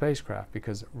for a spacecraft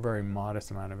because a very modest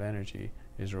amount of energy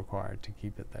is required to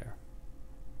keep it there.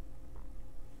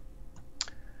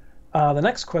 The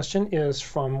next question is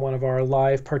from one of our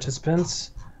live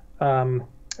participants.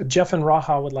 Jeff and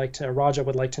Raja would like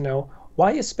to know,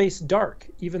 why is space dark,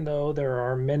 even though there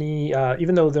are many,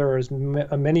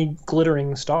 many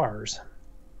glittering stars?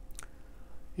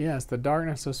 Yes, the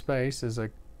darkness of space is a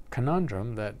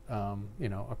conundrum that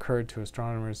occurred to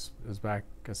astronomers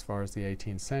as far as the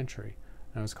 18th century.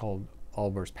 And it was called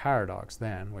Olber's paradox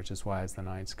then, which is why is the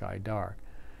night sky dark?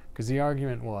 Because the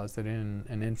argument was that in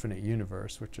an infinite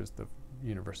universe, which is the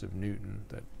universe of Newton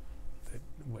that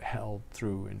held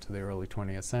through into the early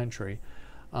 20th century,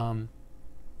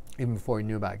 even before we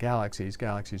knew about galaxies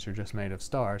are just made of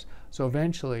stars. So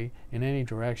eventually, in any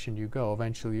direction you go,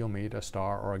 eventually you'll meet a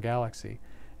star or a galaxy.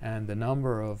 And the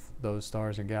number of those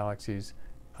stars and galaxies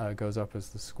goes up as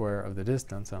the square of the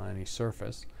distance on any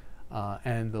surface.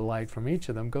 And the light from each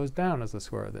of them goes down as the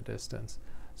square of the distance.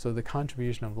 So the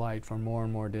contribution of light from more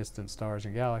and more distant stars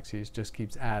and galaxies just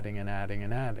keeps adding and adding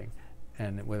and adding,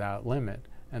 and without limit.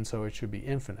 And so it should be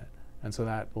infinite. And so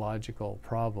that logical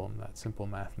problem, that simple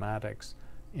mathematics,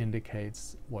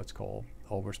 indicates what's called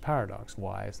Olber's paradox.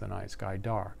 Why is the night sky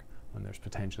dark when there's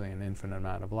potentially an infinite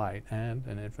amount of light and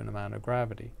an infinite amount of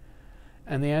gravity?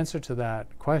 And the answer to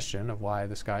that question of why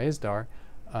the sky is dark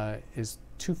is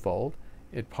twofold.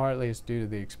 It partly is due to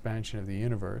the expansion of the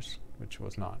universe, which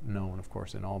was not known, of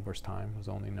course, in Olber's time. It was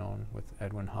only known with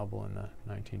Edwin Hubble in the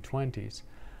 1920s.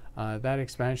 That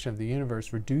expansion of the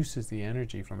universe reduces the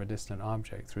energy from a distant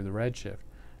object through the redshift.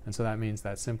 And so that means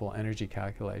that simple energy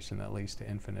calculation that leads to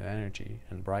infinite energy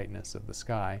and brightness of the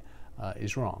sky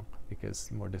is wrong,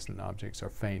 because more distant objects are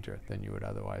fainter than you would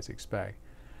otherwise expect.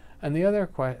 And the other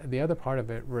part of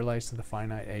it relates to the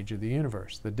finite age of the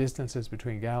universe. The distances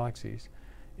between galaxies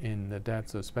in the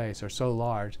depths of space are so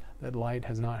large that light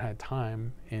has not had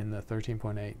time in the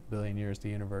 13.8 billion years the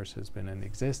universe has been in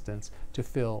existence to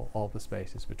fill all the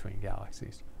spaces between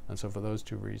galaxies. And so for those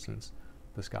two reasons,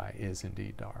 the sky is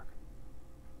indeed dark.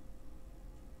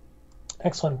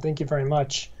 Excellent, thank you very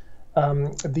much.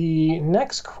 The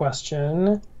next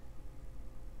question,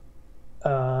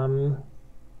 I'm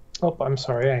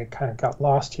sorry, I kind of got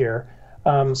lost here.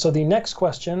 So the next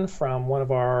question from one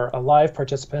of our live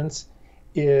participants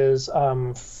is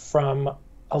from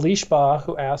Alishba,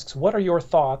 who asks, what are your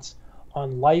thoughts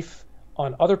on life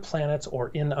on other planets or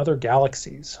in other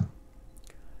galaxies?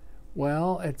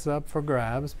 Well, it's up for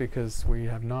grabs because we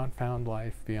have not found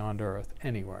life beyond Earth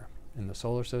anywhere in the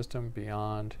solar system,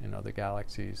 beyond in other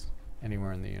galaxies,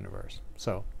 anywhere in the universe.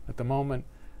 So at the moment,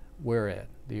 we're it.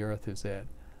 The Earth is it.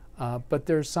 But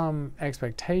there's some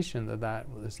expectation that that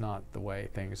is not the way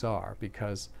things are,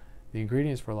 because the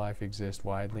ingredients for life exist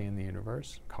widely in the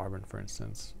universe. Carbon, for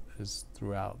instance, is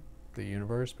throughout the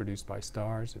universe, produced by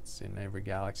stars. It's in every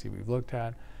galaxy we've looked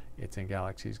at. It's in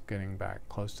galaxies getting back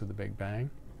close to the Big Bang.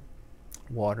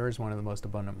 Water is one of the most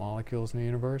abundant molecules in the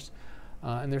universe.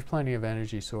 And there's plenty of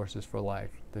energy sources for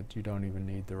life that you don't even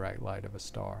need the right light of a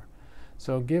star.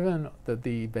 So given that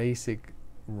the basic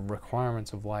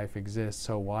requirements of life exist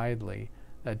so widely,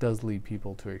 that does lead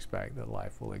people to expect that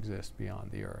life will exist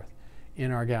beyond the Earth.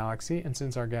 In our galaxy, and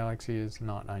since our galaxy is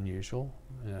not unusual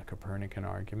in a Copernican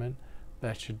argument,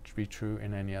 that should be true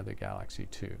in any other galaxy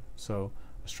too. So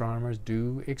astronomers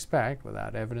do expect,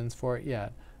 without evidence for it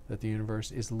yet, that the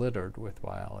universe is littered with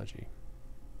biology.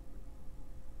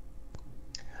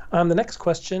 The next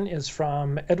question is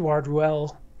from Edouard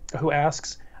Ruel, who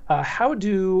asks, how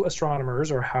do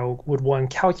astronomers, or how would one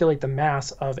calculate the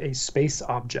mass of a space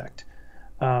object?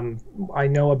 I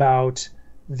know about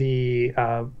the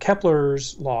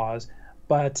Kepler's laws,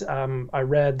 but I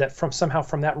read that somehow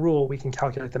from that rule we can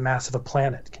calculate the mass of a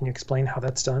planet. Can you explain how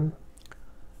that's done?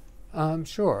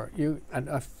 Sure.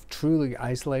 A truly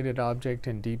isolated object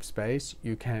in deep space,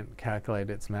 you can't calculate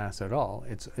its mass at all.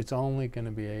 It's only going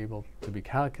to be able to be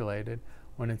calculated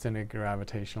when it's in a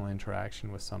gravitational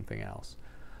interaction with something else.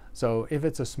 So if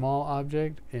it's a small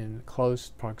object in close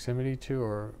proximity to,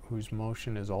 or whose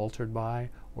motion is altered by,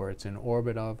 or it's in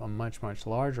orbit of a much, much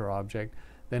larger object,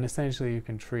 then essentially you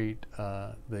can treat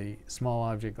the small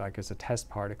object like as a test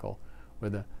particle,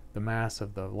 where the mass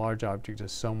of the large object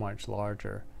is so much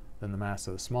larger than the mass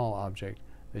of the small object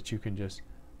that you can just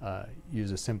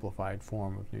use a simplified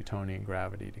form of Newtonian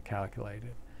gravity to calculate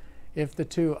it. If the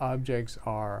two objects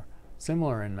are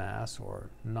similar in mass, or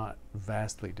not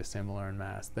vastly dissimilar in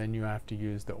mass, then you have to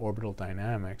use the orbital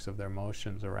dynamics of their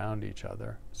motions around each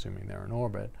other, assuming they're in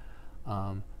orbit,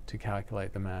 to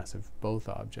calculate the mass of both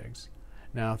objects.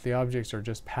 Now, if the objects are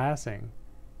just passing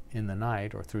in the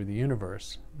night or through the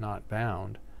universe, not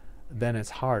bound, then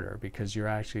it's harder, because you're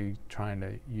actually trying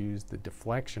to use the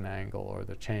deflection angle or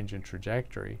the change in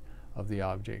trajectory of the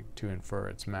object to infer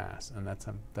its mass, and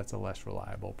that's a less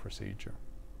reliable procedure.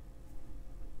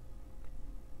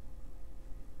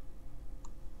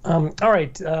 All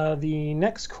right, the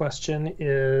next question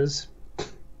is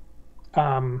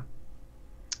from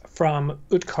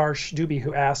Utkarsh Dubey,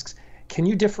 who asks, can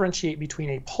you differentiate between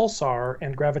a pulsar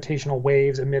and gravitational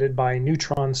waves emitted by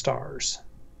neutron stars?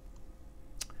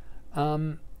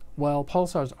 Well,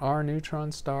 pulsars are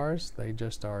neutron stars. They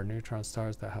just are neutron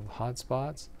stars that have hot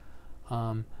spots.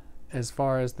 As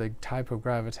far as the type of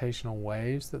gravitational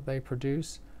waves that they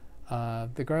produce,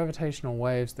 the gravitational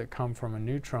waves that come from a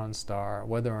neutron star,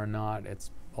 whether or not it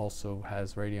also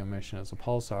has radio emission as a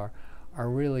pulsar, are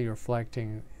really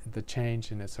reflecting the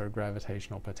change in its sort of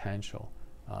gravitational potential.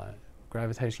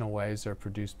 Gravitational waves are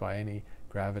produced by any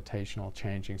gravitational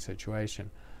changing situation.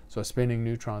 So a spinning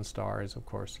neutron star is, of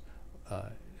course,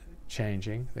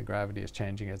 changing. The gravity is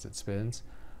changing as it spins.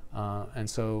 And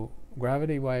so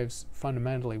gravity waves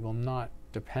fundamentally will not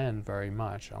depend very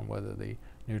much on whether the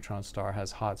neutron star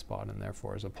has hotspot and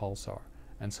therefore is a pulsar.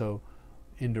 And so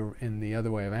in the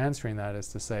other way of answering that is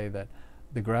to say that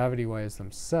the gravity waves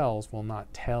themselves will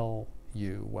not tell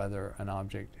you whether an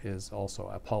object is also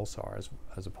a pulsar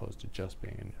as opposed to just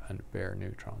being a bare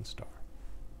neutron star.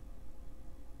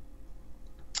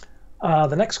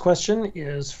 The next question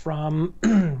is from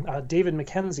David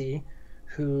McKenzie,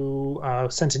 who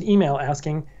sent an email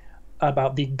asking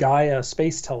about the Gaia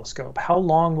Space Telescope. How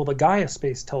long will the Gaia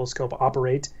Space Telescope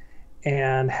operate,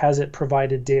 and has it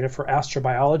provided data for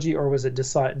astrobiology, or was it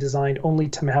designed only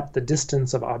to map the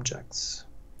distance of objects?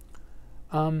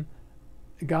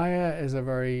 Gaia is a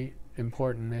very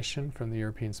important mission from the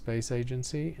European Space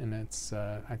Agency, and it's,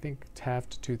 I think, half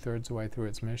to two-thirds the way through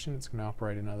its mission. It's going to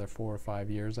operate another 4 or 5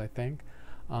 years, I think.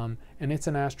 And it's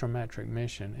an astrometric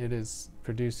mission. It is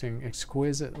producing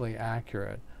exquisitely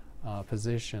accurate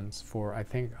positions for, I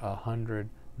think, 100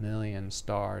 million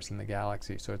stars in the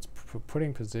galaxy. So it's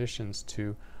putting positions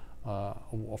to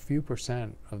a few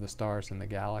percent of the stars in the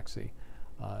galaxy,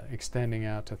 extending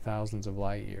out to thousands of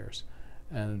light years.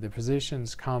 And the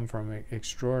positions come from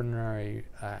extraordinary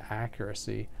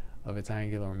accuracy of its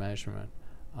angular measurement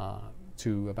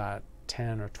to about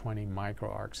 10 or 20 micro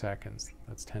arc seconds.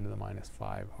 That's 10 to the minus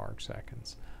 5 arc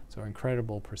seconds. So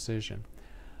incredible precision.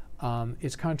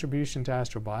 Its contribution to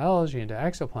astrobiology and to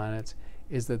exoplanets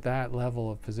is that level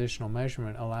of positional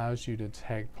measurement allows you to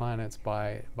detect planets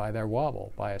by their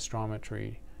wobble, by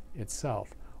astrometry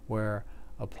itself, where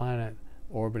a planet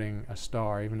orbiting a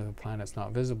star, even if the planet's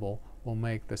not visible, will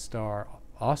make the star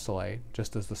oscillate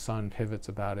just as the sun pivots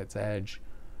about its edge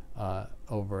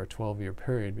over a 12-year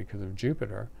period because of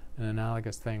Jupiter. An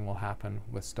analogous thing will happen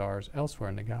with stars elsewhere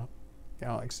in the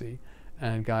galaxy,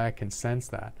 and Gaia can sense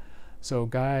that. So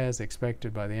Gaia is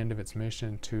expected by the end of its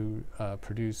mission to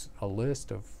produce a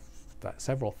list of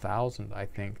several thousand, I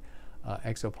think,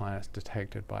 exoplanets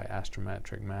detected by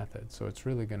astrometric methods. So it's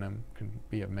really going to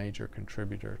be a major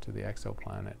contributor to the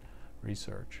exoplanet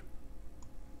research.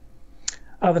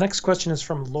 The next question is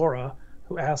from Laura,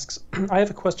 who asks, I have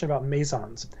a question about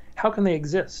mesons. How can they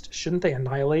exist? Shouldn't they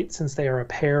annihilate since they are a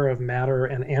pair of matter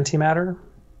and antimatter?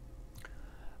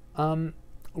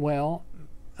 Well,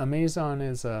 a meson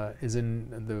is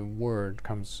in the word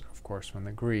comes, of course, from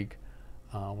the Greek,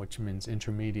 which means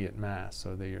intermediate mass.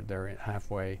 So they're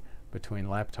halfway between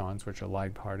leptons, which are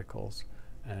light particles,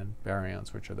 and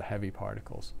baryons, which are the heavy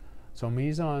particles. So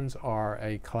mesons are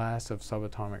a class of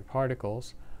subatomic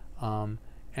particles,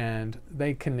 and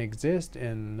they can exist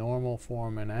in normal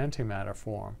form and antimatter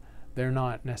form. They're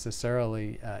not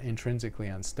necessarily intrinsically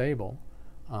unstable.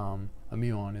 A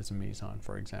muon is a meson,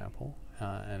 for example,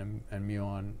 and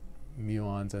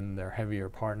muons and their heavier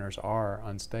partners are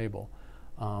unstable.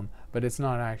 But it's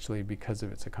not actually because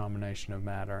it's a combination of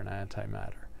matter and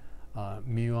antimatter.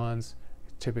 Muons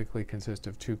typically consist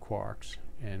of two quarks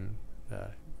in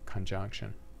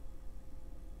conjunction.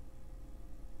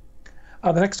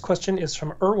 The next question is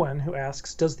from Erwin, who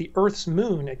asks, does the Earth's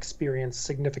moon experience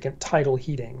significant tidal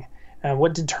heating? And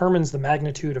what determines the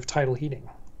magnitude of tidal heating?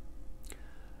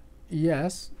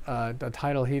 Yes, the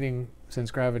tidal heating, since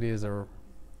gravity is an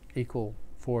equal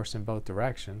force in both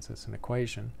directions, it's an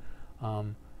equation,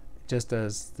 just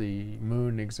as the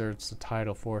moon exerts a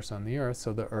tidal force on the Earth,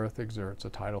 so the Earth exerts a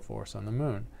tidal force on the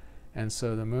moon. And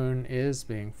so the moon is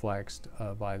being flexed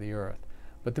by the Earth.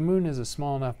 But the moon is a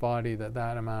small enough body that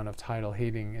that amount of tidal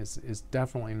heating is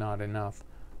definitely not enough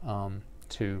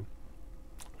to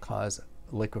cause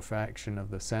liquefaction of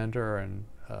the center and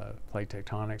plate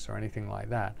tectonics or anything like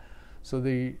that. So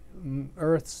the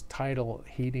Earth's tidal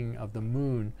heating of the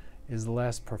moon is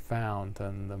less profound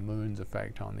than the moon's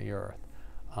effect on the Earth.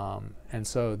 And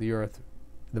so the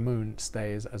moon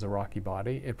stays as a rocky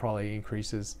body. It probably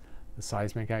increases the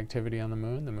seismic activity on the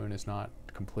moon. The moon is not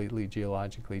completely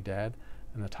geologically dead,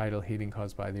 and the tidal heating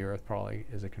caused by the Earth probably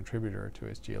is a contributor to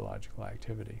its geological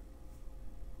activity.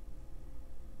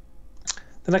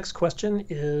 The next question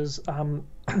is from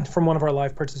one of our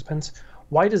live participants.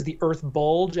 Why does the Earth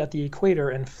bulge at the equator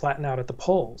and flatten out at the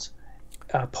poles?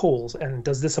 And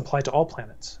does this apply to all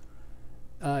planets?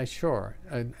 Sure.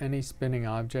 Any spinning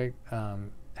object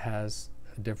has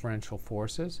differential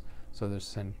forces. So there's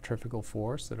centrifugal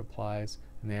force that applies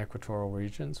in the equatorial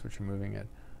regions, which are moving at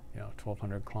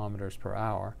 1,200 kilometers per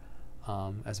hour,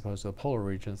 as opposed to the polar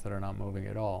regions that are not moving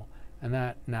at all. And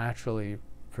that naturally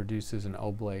produces an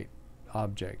oblate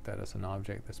object, that is an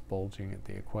object that's bulging at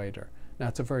the equator. Now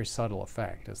it's a very subtle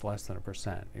effect, it's less than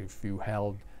 1%. If you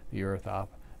held the Earth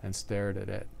up and stared at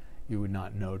it, you would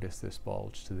not notice this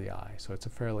bulge to the eye. So it's a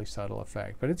fairly subtle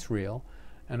effect, but it's real.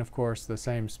 And of course the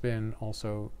same spin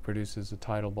also produces a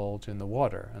tidal bulge in the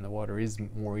water, and the water is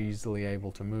more easily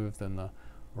able to move than the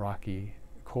rocky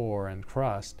core and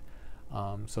crust.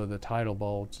 So the tidal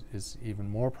bulge is even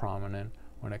more prominent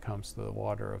when it comes to the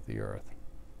water of the Earth.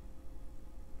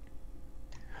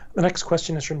 The next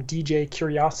question is from DJ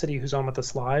Curiosity, who's on with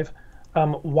us live.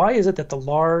 Why is it that the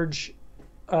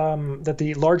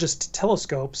largest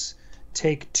telescopes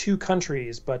take 2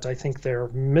 countries, but I think they're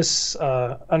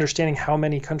misunderstanding how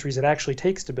many countries it actually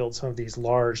takes to build some of these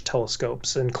large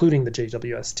telescopes, including the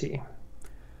JWST?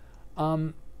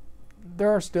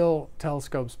 There are still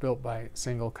telescopes built by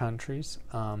single countries,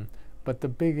 but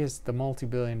the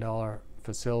multi-billion-dollar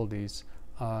facilities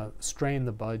strain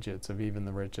the budgets of even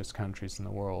the richest countries in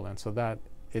the world, and so that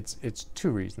it's 2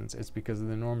 reasons. It's because of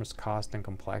the enormous cost and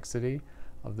complexity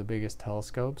of the biggest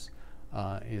telescopes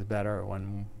is better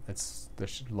when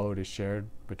the load is shared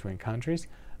between countries,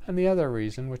 and the other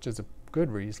reason, which is a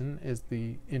good reason, is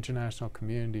the international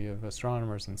community of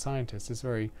astronomers and scientists is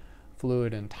very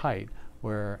fluid and tight,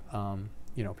 where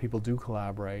people do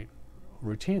collaborate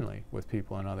routinely with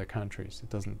people in other countries. It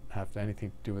doesn't have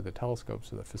anything to do with the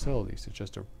telescopes or the facilities. It's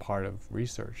just a part of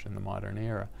research in the modern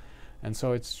era. And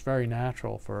so it's very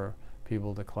natural for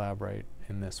people to collaborate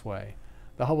in this way.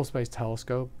 The Hubble Space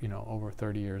Telescope, over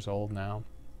 30 years old now,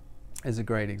 is a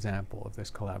great example of this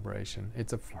collaboration.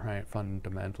 It's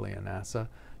fundamentally a NASA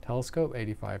telescope,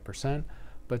 85%,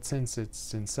 but since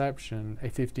its inception,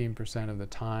 15% of the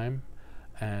time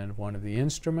and one of the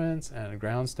instruments and a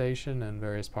ground station and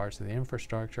various parts of the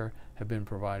infrastructure have been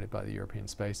provided by the European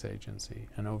Space Agency.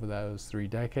 And over those 3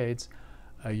 decades,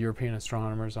 European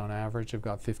astronomers on average have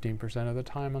got 15% of the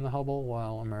time on the Hubble,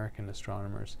 while American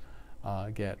astronomers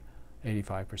get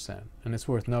 85%. And it's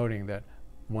worth noting that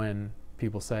when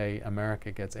people say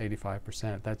America gets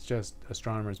 85%, that's just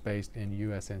astronomers based in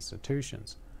U.S.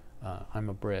 institutions. I'm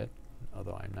a Brit,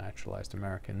 although I'm naturalized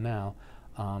American now.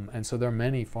 And so there are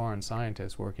many foreign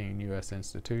scientists working in U.S.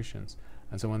 institutions.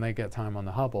 And so when they get time on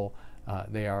the Hubble,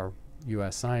 they are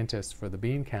U.S. scientists for the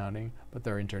bean counting, but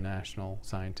they're international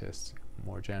scientists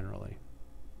more generally.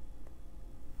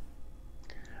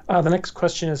 The next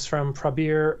question is from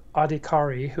Prabir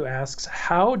Adhikari, who asks,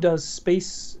 how does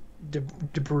space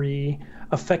debris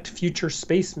affect future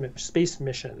space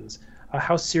missions?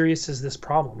 How serious is this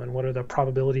problem, and what are the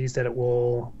probabilities that it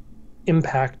will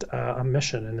impact a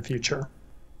mission in the future?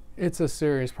 It's a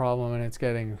serious problem, and it's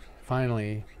getting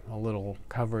finally a little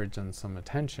coverage and some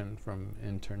attention from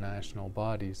international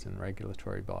bodies and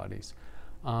regulatory bodies.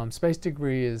 Space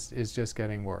debris is just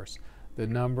getting worse. The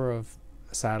number of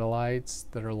satellites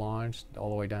that are launched, all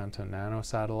the way down to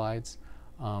nanosatellites,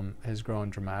 has grown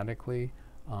dramatically.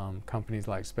 Companies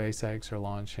like SpaceX are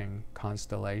launching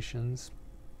constellations,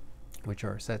 which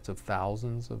are sets of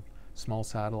thousands of small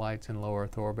satellites in low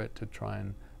Earth orbit to try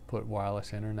and put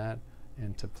wireless internet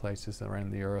into places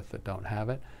around the Earth that don't have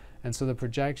it. And so the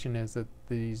projection is that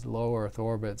these low Earth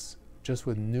orbits, just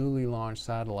with newly launched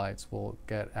satellites, will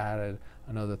get added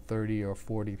another 30 or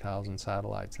 40,000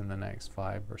 satellites in the next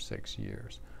 5 or 6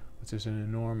 years, which is an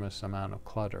enormous amount of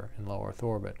clutter in low Earth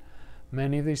orbit.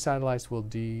 Many of these satellites will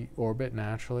deorbit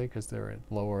naturally because they're at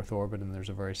low Earth orbit and there's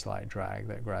a very slight drag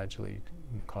that gradually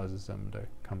causes them to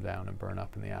come down and burn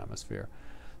up in the atmosphere.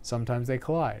 Sometimes they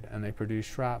collide and they produce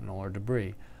shrapnel or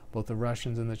debris. Both the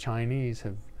Russians and the Chinese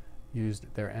have used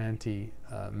their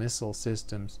anti-missile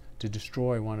systems to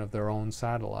destroy one of their own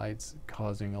satellites,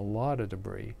 causing a lot of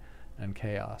debris and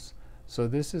chaos. So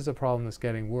this is a problem that's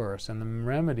getting worse, and the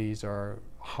remedies are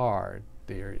hard.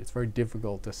 It's very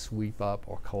difficult to sweep up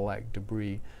or collect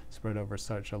debris spread over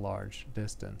such a large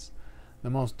distance. The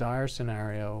most dire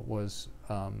scenario was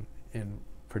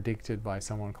predicted by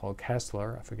someone called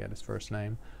Kessler, I forget his first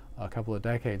name, a couple of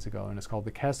decades ago, and it's called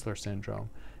the Kessler syndrome.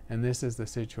 And this is the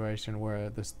situation where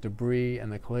this debris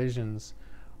and the collisions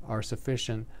are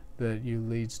sufficient that it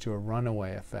leads to a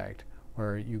runaway effect,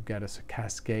 where you get a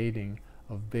cascading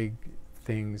of big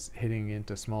things hitting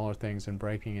into smaller things and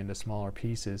breaking into smaller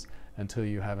pieces until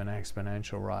you have an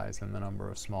exponential rise in the number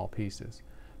of small pieces.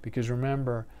 Because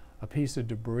remember, a piece of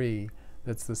debris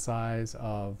that's the size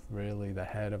of really the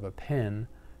head of a pin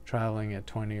traveling at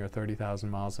 20 or 30,000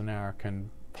 miles an hour can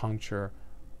puncture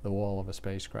the wall of a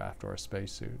spacecraft or a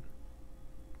spacesuit.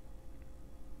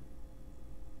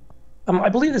 I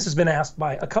believe this has been asked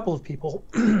by a couple of people,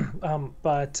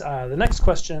 but the next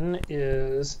question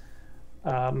is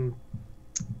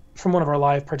from one of our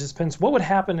live participants. What would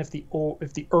happen if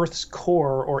the Earth's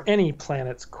core or any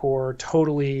planet's core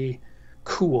totally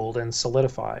cooled and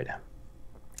solidified?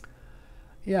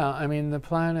 Yeah, I mean, the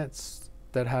planets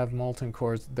that have molten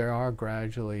cores, they are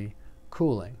gradually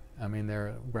cooling. I mean,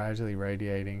 they're gradually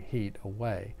radiating heat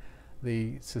away.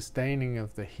 The sustaining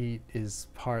of the heat is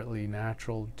partly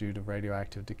natural due to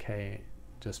radioactive decay,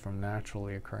 just from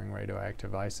naturally occurring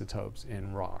radioactive isotopes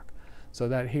in rock. So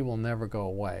that heat will never go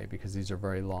away because these are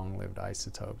very long-lived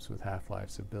isotopes with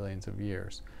half-lives of billions of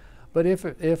years. But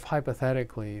if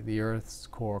hypothetically the Earth's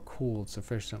core cooled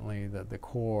sufficiently that the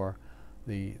core,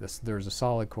 there's a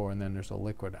solid core and then there's a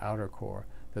liquid outer core,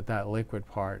 that liquid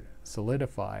part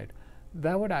solidified,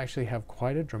 that would actually have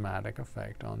quite a dramatic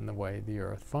effect on the way the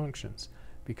Earth functions,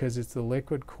 because it's the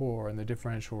liquid core and the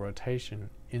differential rotation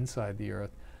inside the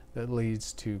Earth that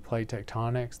leads to plate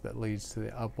tectonics, that leads to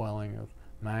the upwelling of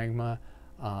magma,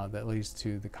 that leads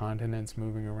to the continents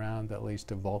moving around, that leads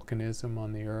to volcanism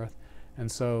on the Earth. And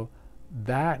so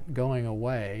that going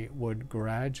away would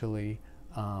gradually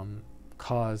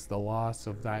cause the loss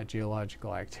of that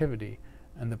geological activity.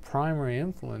 And the primary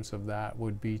influence of that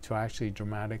would be to actually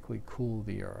dramatically cool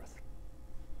the Earth.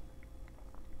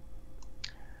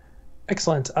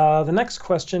 Excellent. The next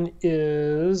question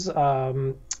is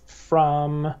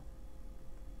from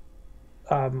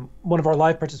one of our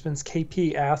live participants,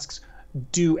 KP, asks,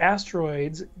 do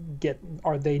asteroids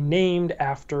are they named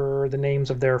after the names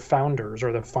of their founders,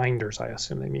 or the finders, I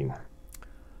assume they mean?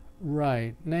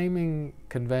 Right. Naming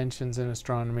conventions in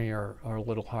astronomy are a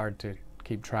little hard to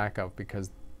keep track of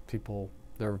because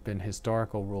there have been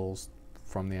historical rules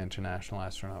from the International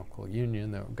Astronomical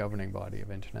Union, the governing body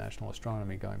of international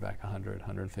astronomy, going back 100,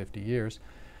 150 years.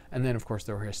 And then, of course,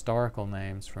 there were historical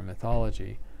names from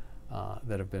mythology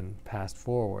that have been passed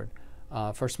forward.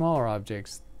 For smaller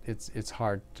objects, it's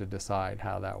hard to decide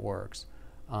how that works.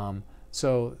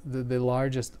 So the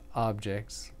largest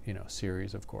objects,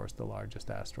 Ceres, of course, the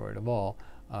largest asteroid of all,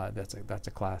 that's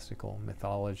a classical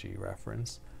mythology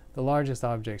reference. The largest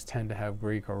objects tend to have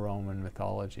Greek or Roman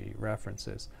mythology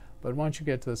references. But once you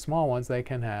get to the small ones, they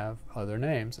can have other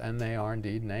names, and they are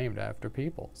indeed named after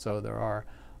people. So there are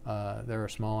There are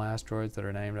small asteroids that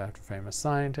are named after famous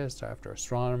scientists, after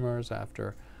astronomers,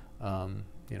 after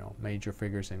major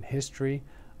figures in history.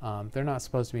 They're not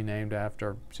supposed to be named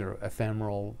after sort of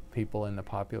ephemeral people in the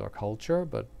popular culture,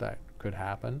 but that could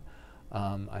happen,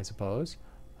 I suppose.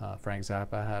 Frank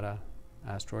Zappa had an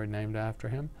asteroid named after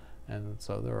him, and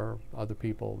so there are other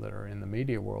people that are in the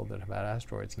media world that have had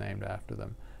asteroids named after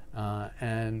them.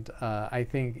 I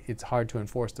think it's hard to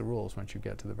enforce the rules once you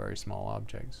get to the very small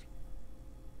objects.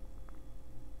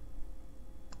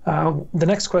 The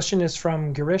next question is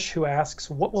from Girish, who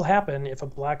asks, what will happen if a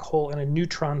black hole and a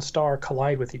neutron star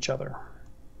collide with each other?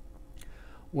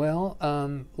 Well,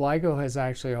 LIGO has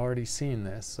actually already seen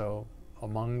this. So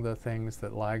among the things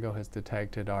that LIGO has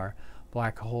detected are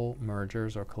black hole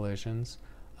mergers or collisions,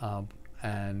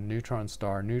 and neutron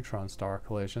star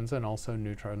collisions, and also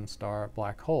neutron star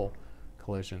black hole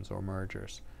collisions or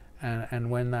mergers.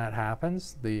 And when that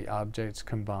happens, the objects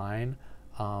combine.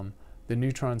 The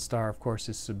neutron star, of course,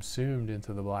 is subsumed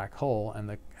into the black hole, and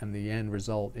the end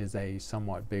result is a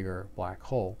somewhat bigger black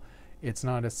hole. It's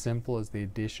not as simple as the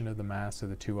addition of the mass of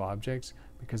the two objects,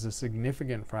 because a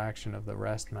significant fraction of the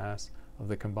rest mass of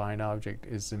the combined object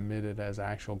is emitted as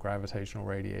actual gravitational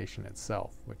radiation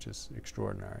itself, which is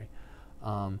extraordinary.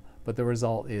 But the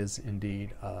result is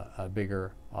indeed a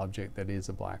bigger object that is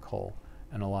a black hole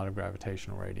and a lot of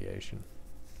gravitational radiation.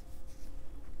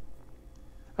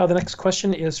 The next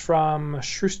question is from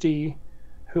Shrusti,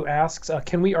 who asks,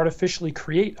 can we artificially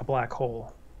create a black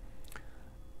hole?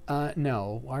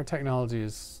 No, our technology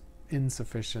is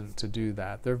insufficient to do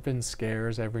that. There have been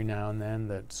scares every now and then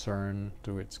that CERN,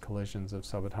 through its collisions of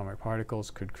subatomic particles,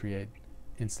 could create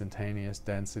instantaneous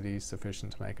densities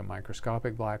sufficient to make a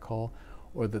microscopic black hole,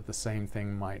 or that the same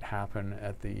thing might happen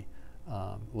at the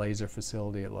laser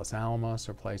facility at Los Alamos,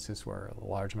 or places where a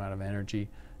large amount of energy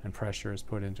and pressure is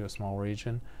put into a small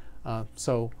region.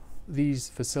 So these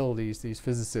facilities, these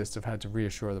physicists have had to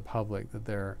reassure the public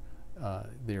that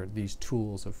these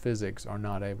tools of physics are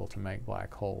not able to make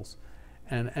black holes.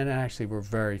 And actually we're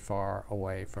very far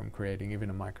away from creating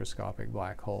even a microscopic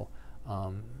black hole.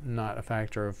 Not a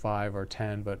factor of 5 or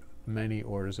 10, but many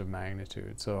orders of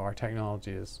magnitude. So our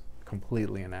technology is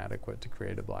completely inadequate to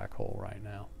create a black hole right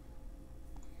now.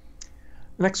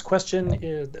 Next question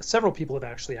is, several people have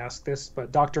actually asked this,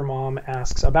 but Dr. Mom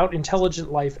asks about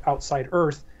intelligent life outside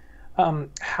Earth.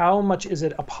 How much is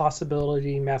it a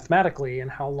possibility mathematically,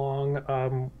 and how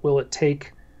long will it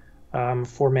take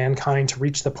for mankind to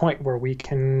reach the point where we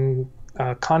can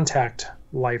contact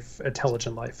life,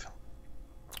 intelligent life?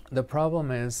 The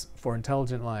problem is, for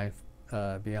intelligent life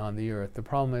beyond the Earth, the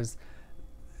problem is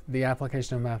the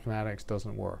application of mathematics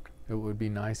doesn't work. It would be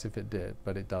nice if it did,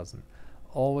 but it doesn't.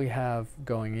 All we have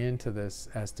going into this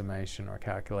estimation or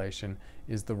calculation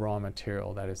is the raw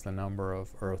material, that is the number of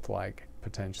Earth-like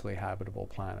potentially habitable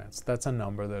planets. That's a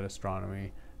number that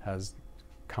astronomy has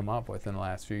come up with in the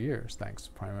last few years, thanks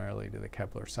primarily to the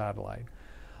Kepler satellite.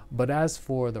 But as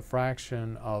for the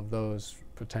fraction of those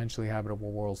potentially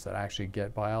habitable worlds that actually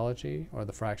get biology, or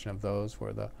the fraction of those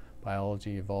where the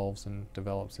biology evolves and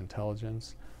develops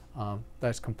intelligence,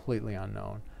 that's completely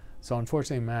unknown. So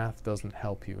unfortunately, math doesn't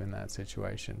help you in that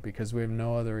situation, because we have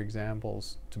no other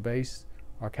examples to base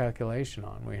our calculation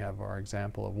on. We have our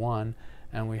example of one,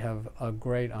 and we have a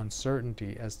great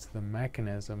uncertainty as to the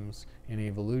mechanisms in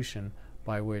evolution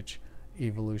by which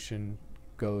evolution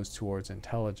goes towards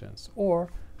intelligence.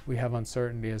 Or we have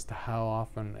uncertainty as to how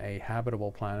often a habitable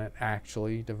planet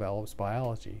actually develops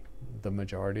biology. The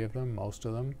majority of them, most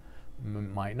of them,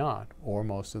 might not, or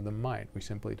most of them might. We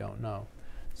simply don't know.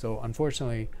 So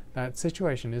unfortunately, that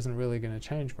situation isn't really going to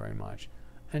change very much.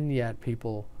 And yet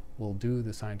people will do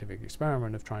the scientific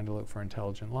experiment of trying to look for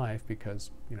intelligent life,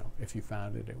 because, if you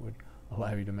found it, it would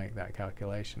allow you to make that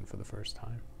calculation for the first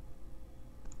time.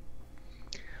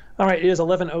 All right, it is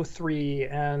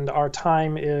 11:03, and our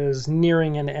time is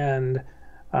nearing an end.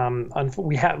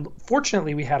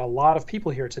 Fortunately, we had a lot of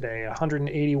people here today,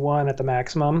 181 at the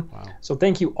maximum. Wow. So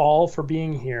thank you all for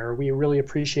being here. We really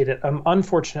appreciate it.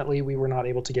 Unfortunately, we were not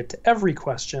able to get to every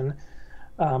question,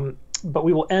 but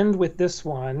we will end with this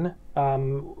one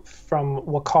from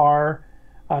Wakar,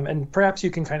 and perhaps you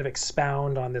can kind of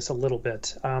expound on this a little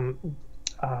bit.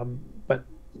 But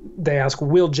they ask,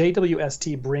 will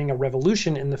JWST bring a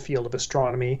revolution in the field of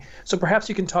astronomy? So perhaps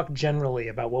you can talk generally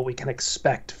about what we can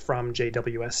expect from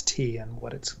JWST and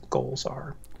what its goals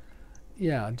are.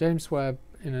 Yeah, James Webb,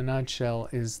 in a nutshell,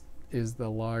 is the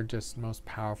largest, most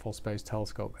powerful space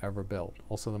telescope ever built,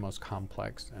 also the most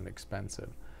complex and expensive.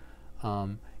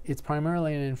 It's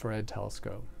primarily an infrared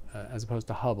telescope, as opposed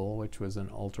to Hubble, which was an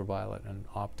ultraviolet and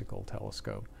optical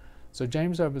telescope. So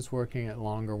James Webb is working at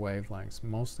longer wavelengths,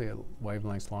 mostly at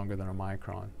wavelengths longer than a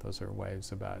micron. Those are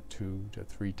waves about 2 to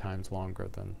 3 times longer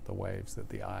than the waves that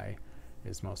the eye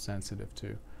is most sensitive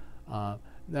to.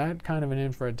 That kind of an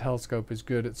infrared telescope is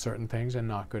good at certain things and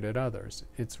not good at others.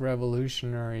 Its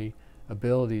revolutionary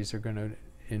abilities are going to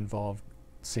involve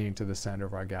seeing to the center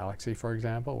of our galaxy, for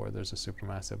example, where there's a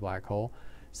supermassive black hole,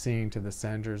 seeing to the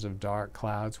centers of dark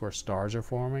clouds where stars are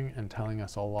forming, and telling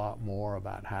us a lot more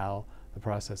about how the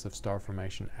process of star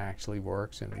formation actually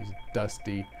works in these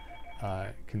dusty,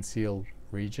 concealed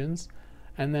regions.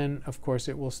 And then, of course,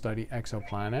 it will study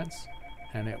exoplanets,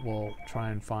 and it will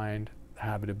try and find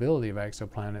habitability of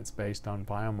exoplanets based on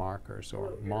biomarkers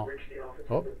or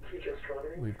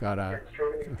we've got a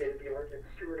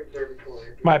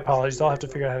My apologies, I'll have to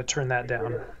figure out how to turn that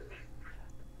down.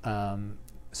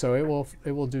 So it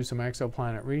will do some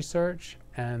exoplanet research,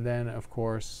 and then of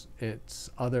course its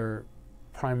other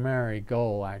primary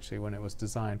goal, actually, when it was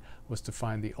designed, was to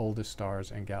find the oldest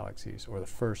stars and galaxies, or the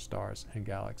first stars and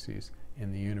galaxies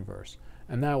in the universe.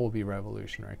 And that will be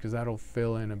revolutionary, because that'll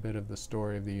fill in a bit of the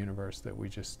story of the universe that we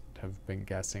just have been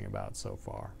guessing about so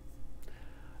far.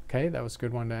 Okay, that was a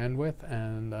good one to end with,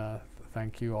 and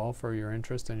thank you all for your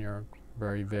interest and your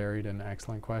very varied and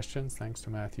excellent questions. Thanks to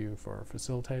Matthew for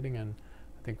facilitating, and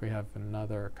I think we have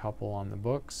another couple on the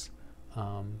books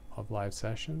of live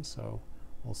sessions, so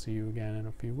we'll see you again in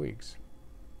a few weeks.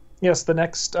 Yes, the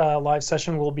next live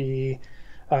session will be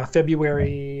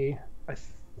February.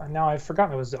 Now I've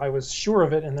forgotten. I was sure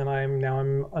of it, and then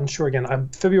I'm unsure again.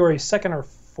 February 2nd or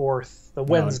 4th, the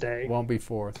Wednesday. It won't be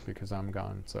 4th because I'm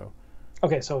gone. So.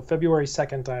 Okay, so February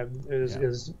 2nd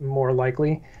is more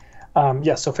likely.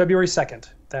 Yes, so February 2nd,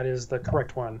 that is the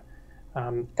correct one.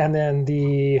 And then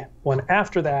the one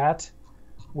after that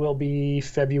will be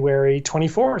February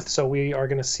 24th. So we are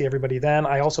going to see everybody then.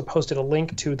 I also posted a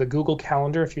link to the Google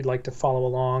Calendar if you'd like to follow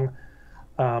along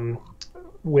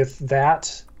with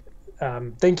that.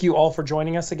 Thank you all for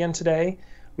joining us again today.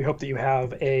 We hope that you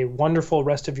have a wonderful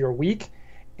rest of your week,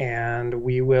 and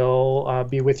we will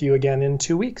be with you again in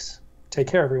 2 weeks. Take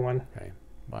care, everyone. Okay.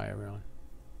 Bye, everyone.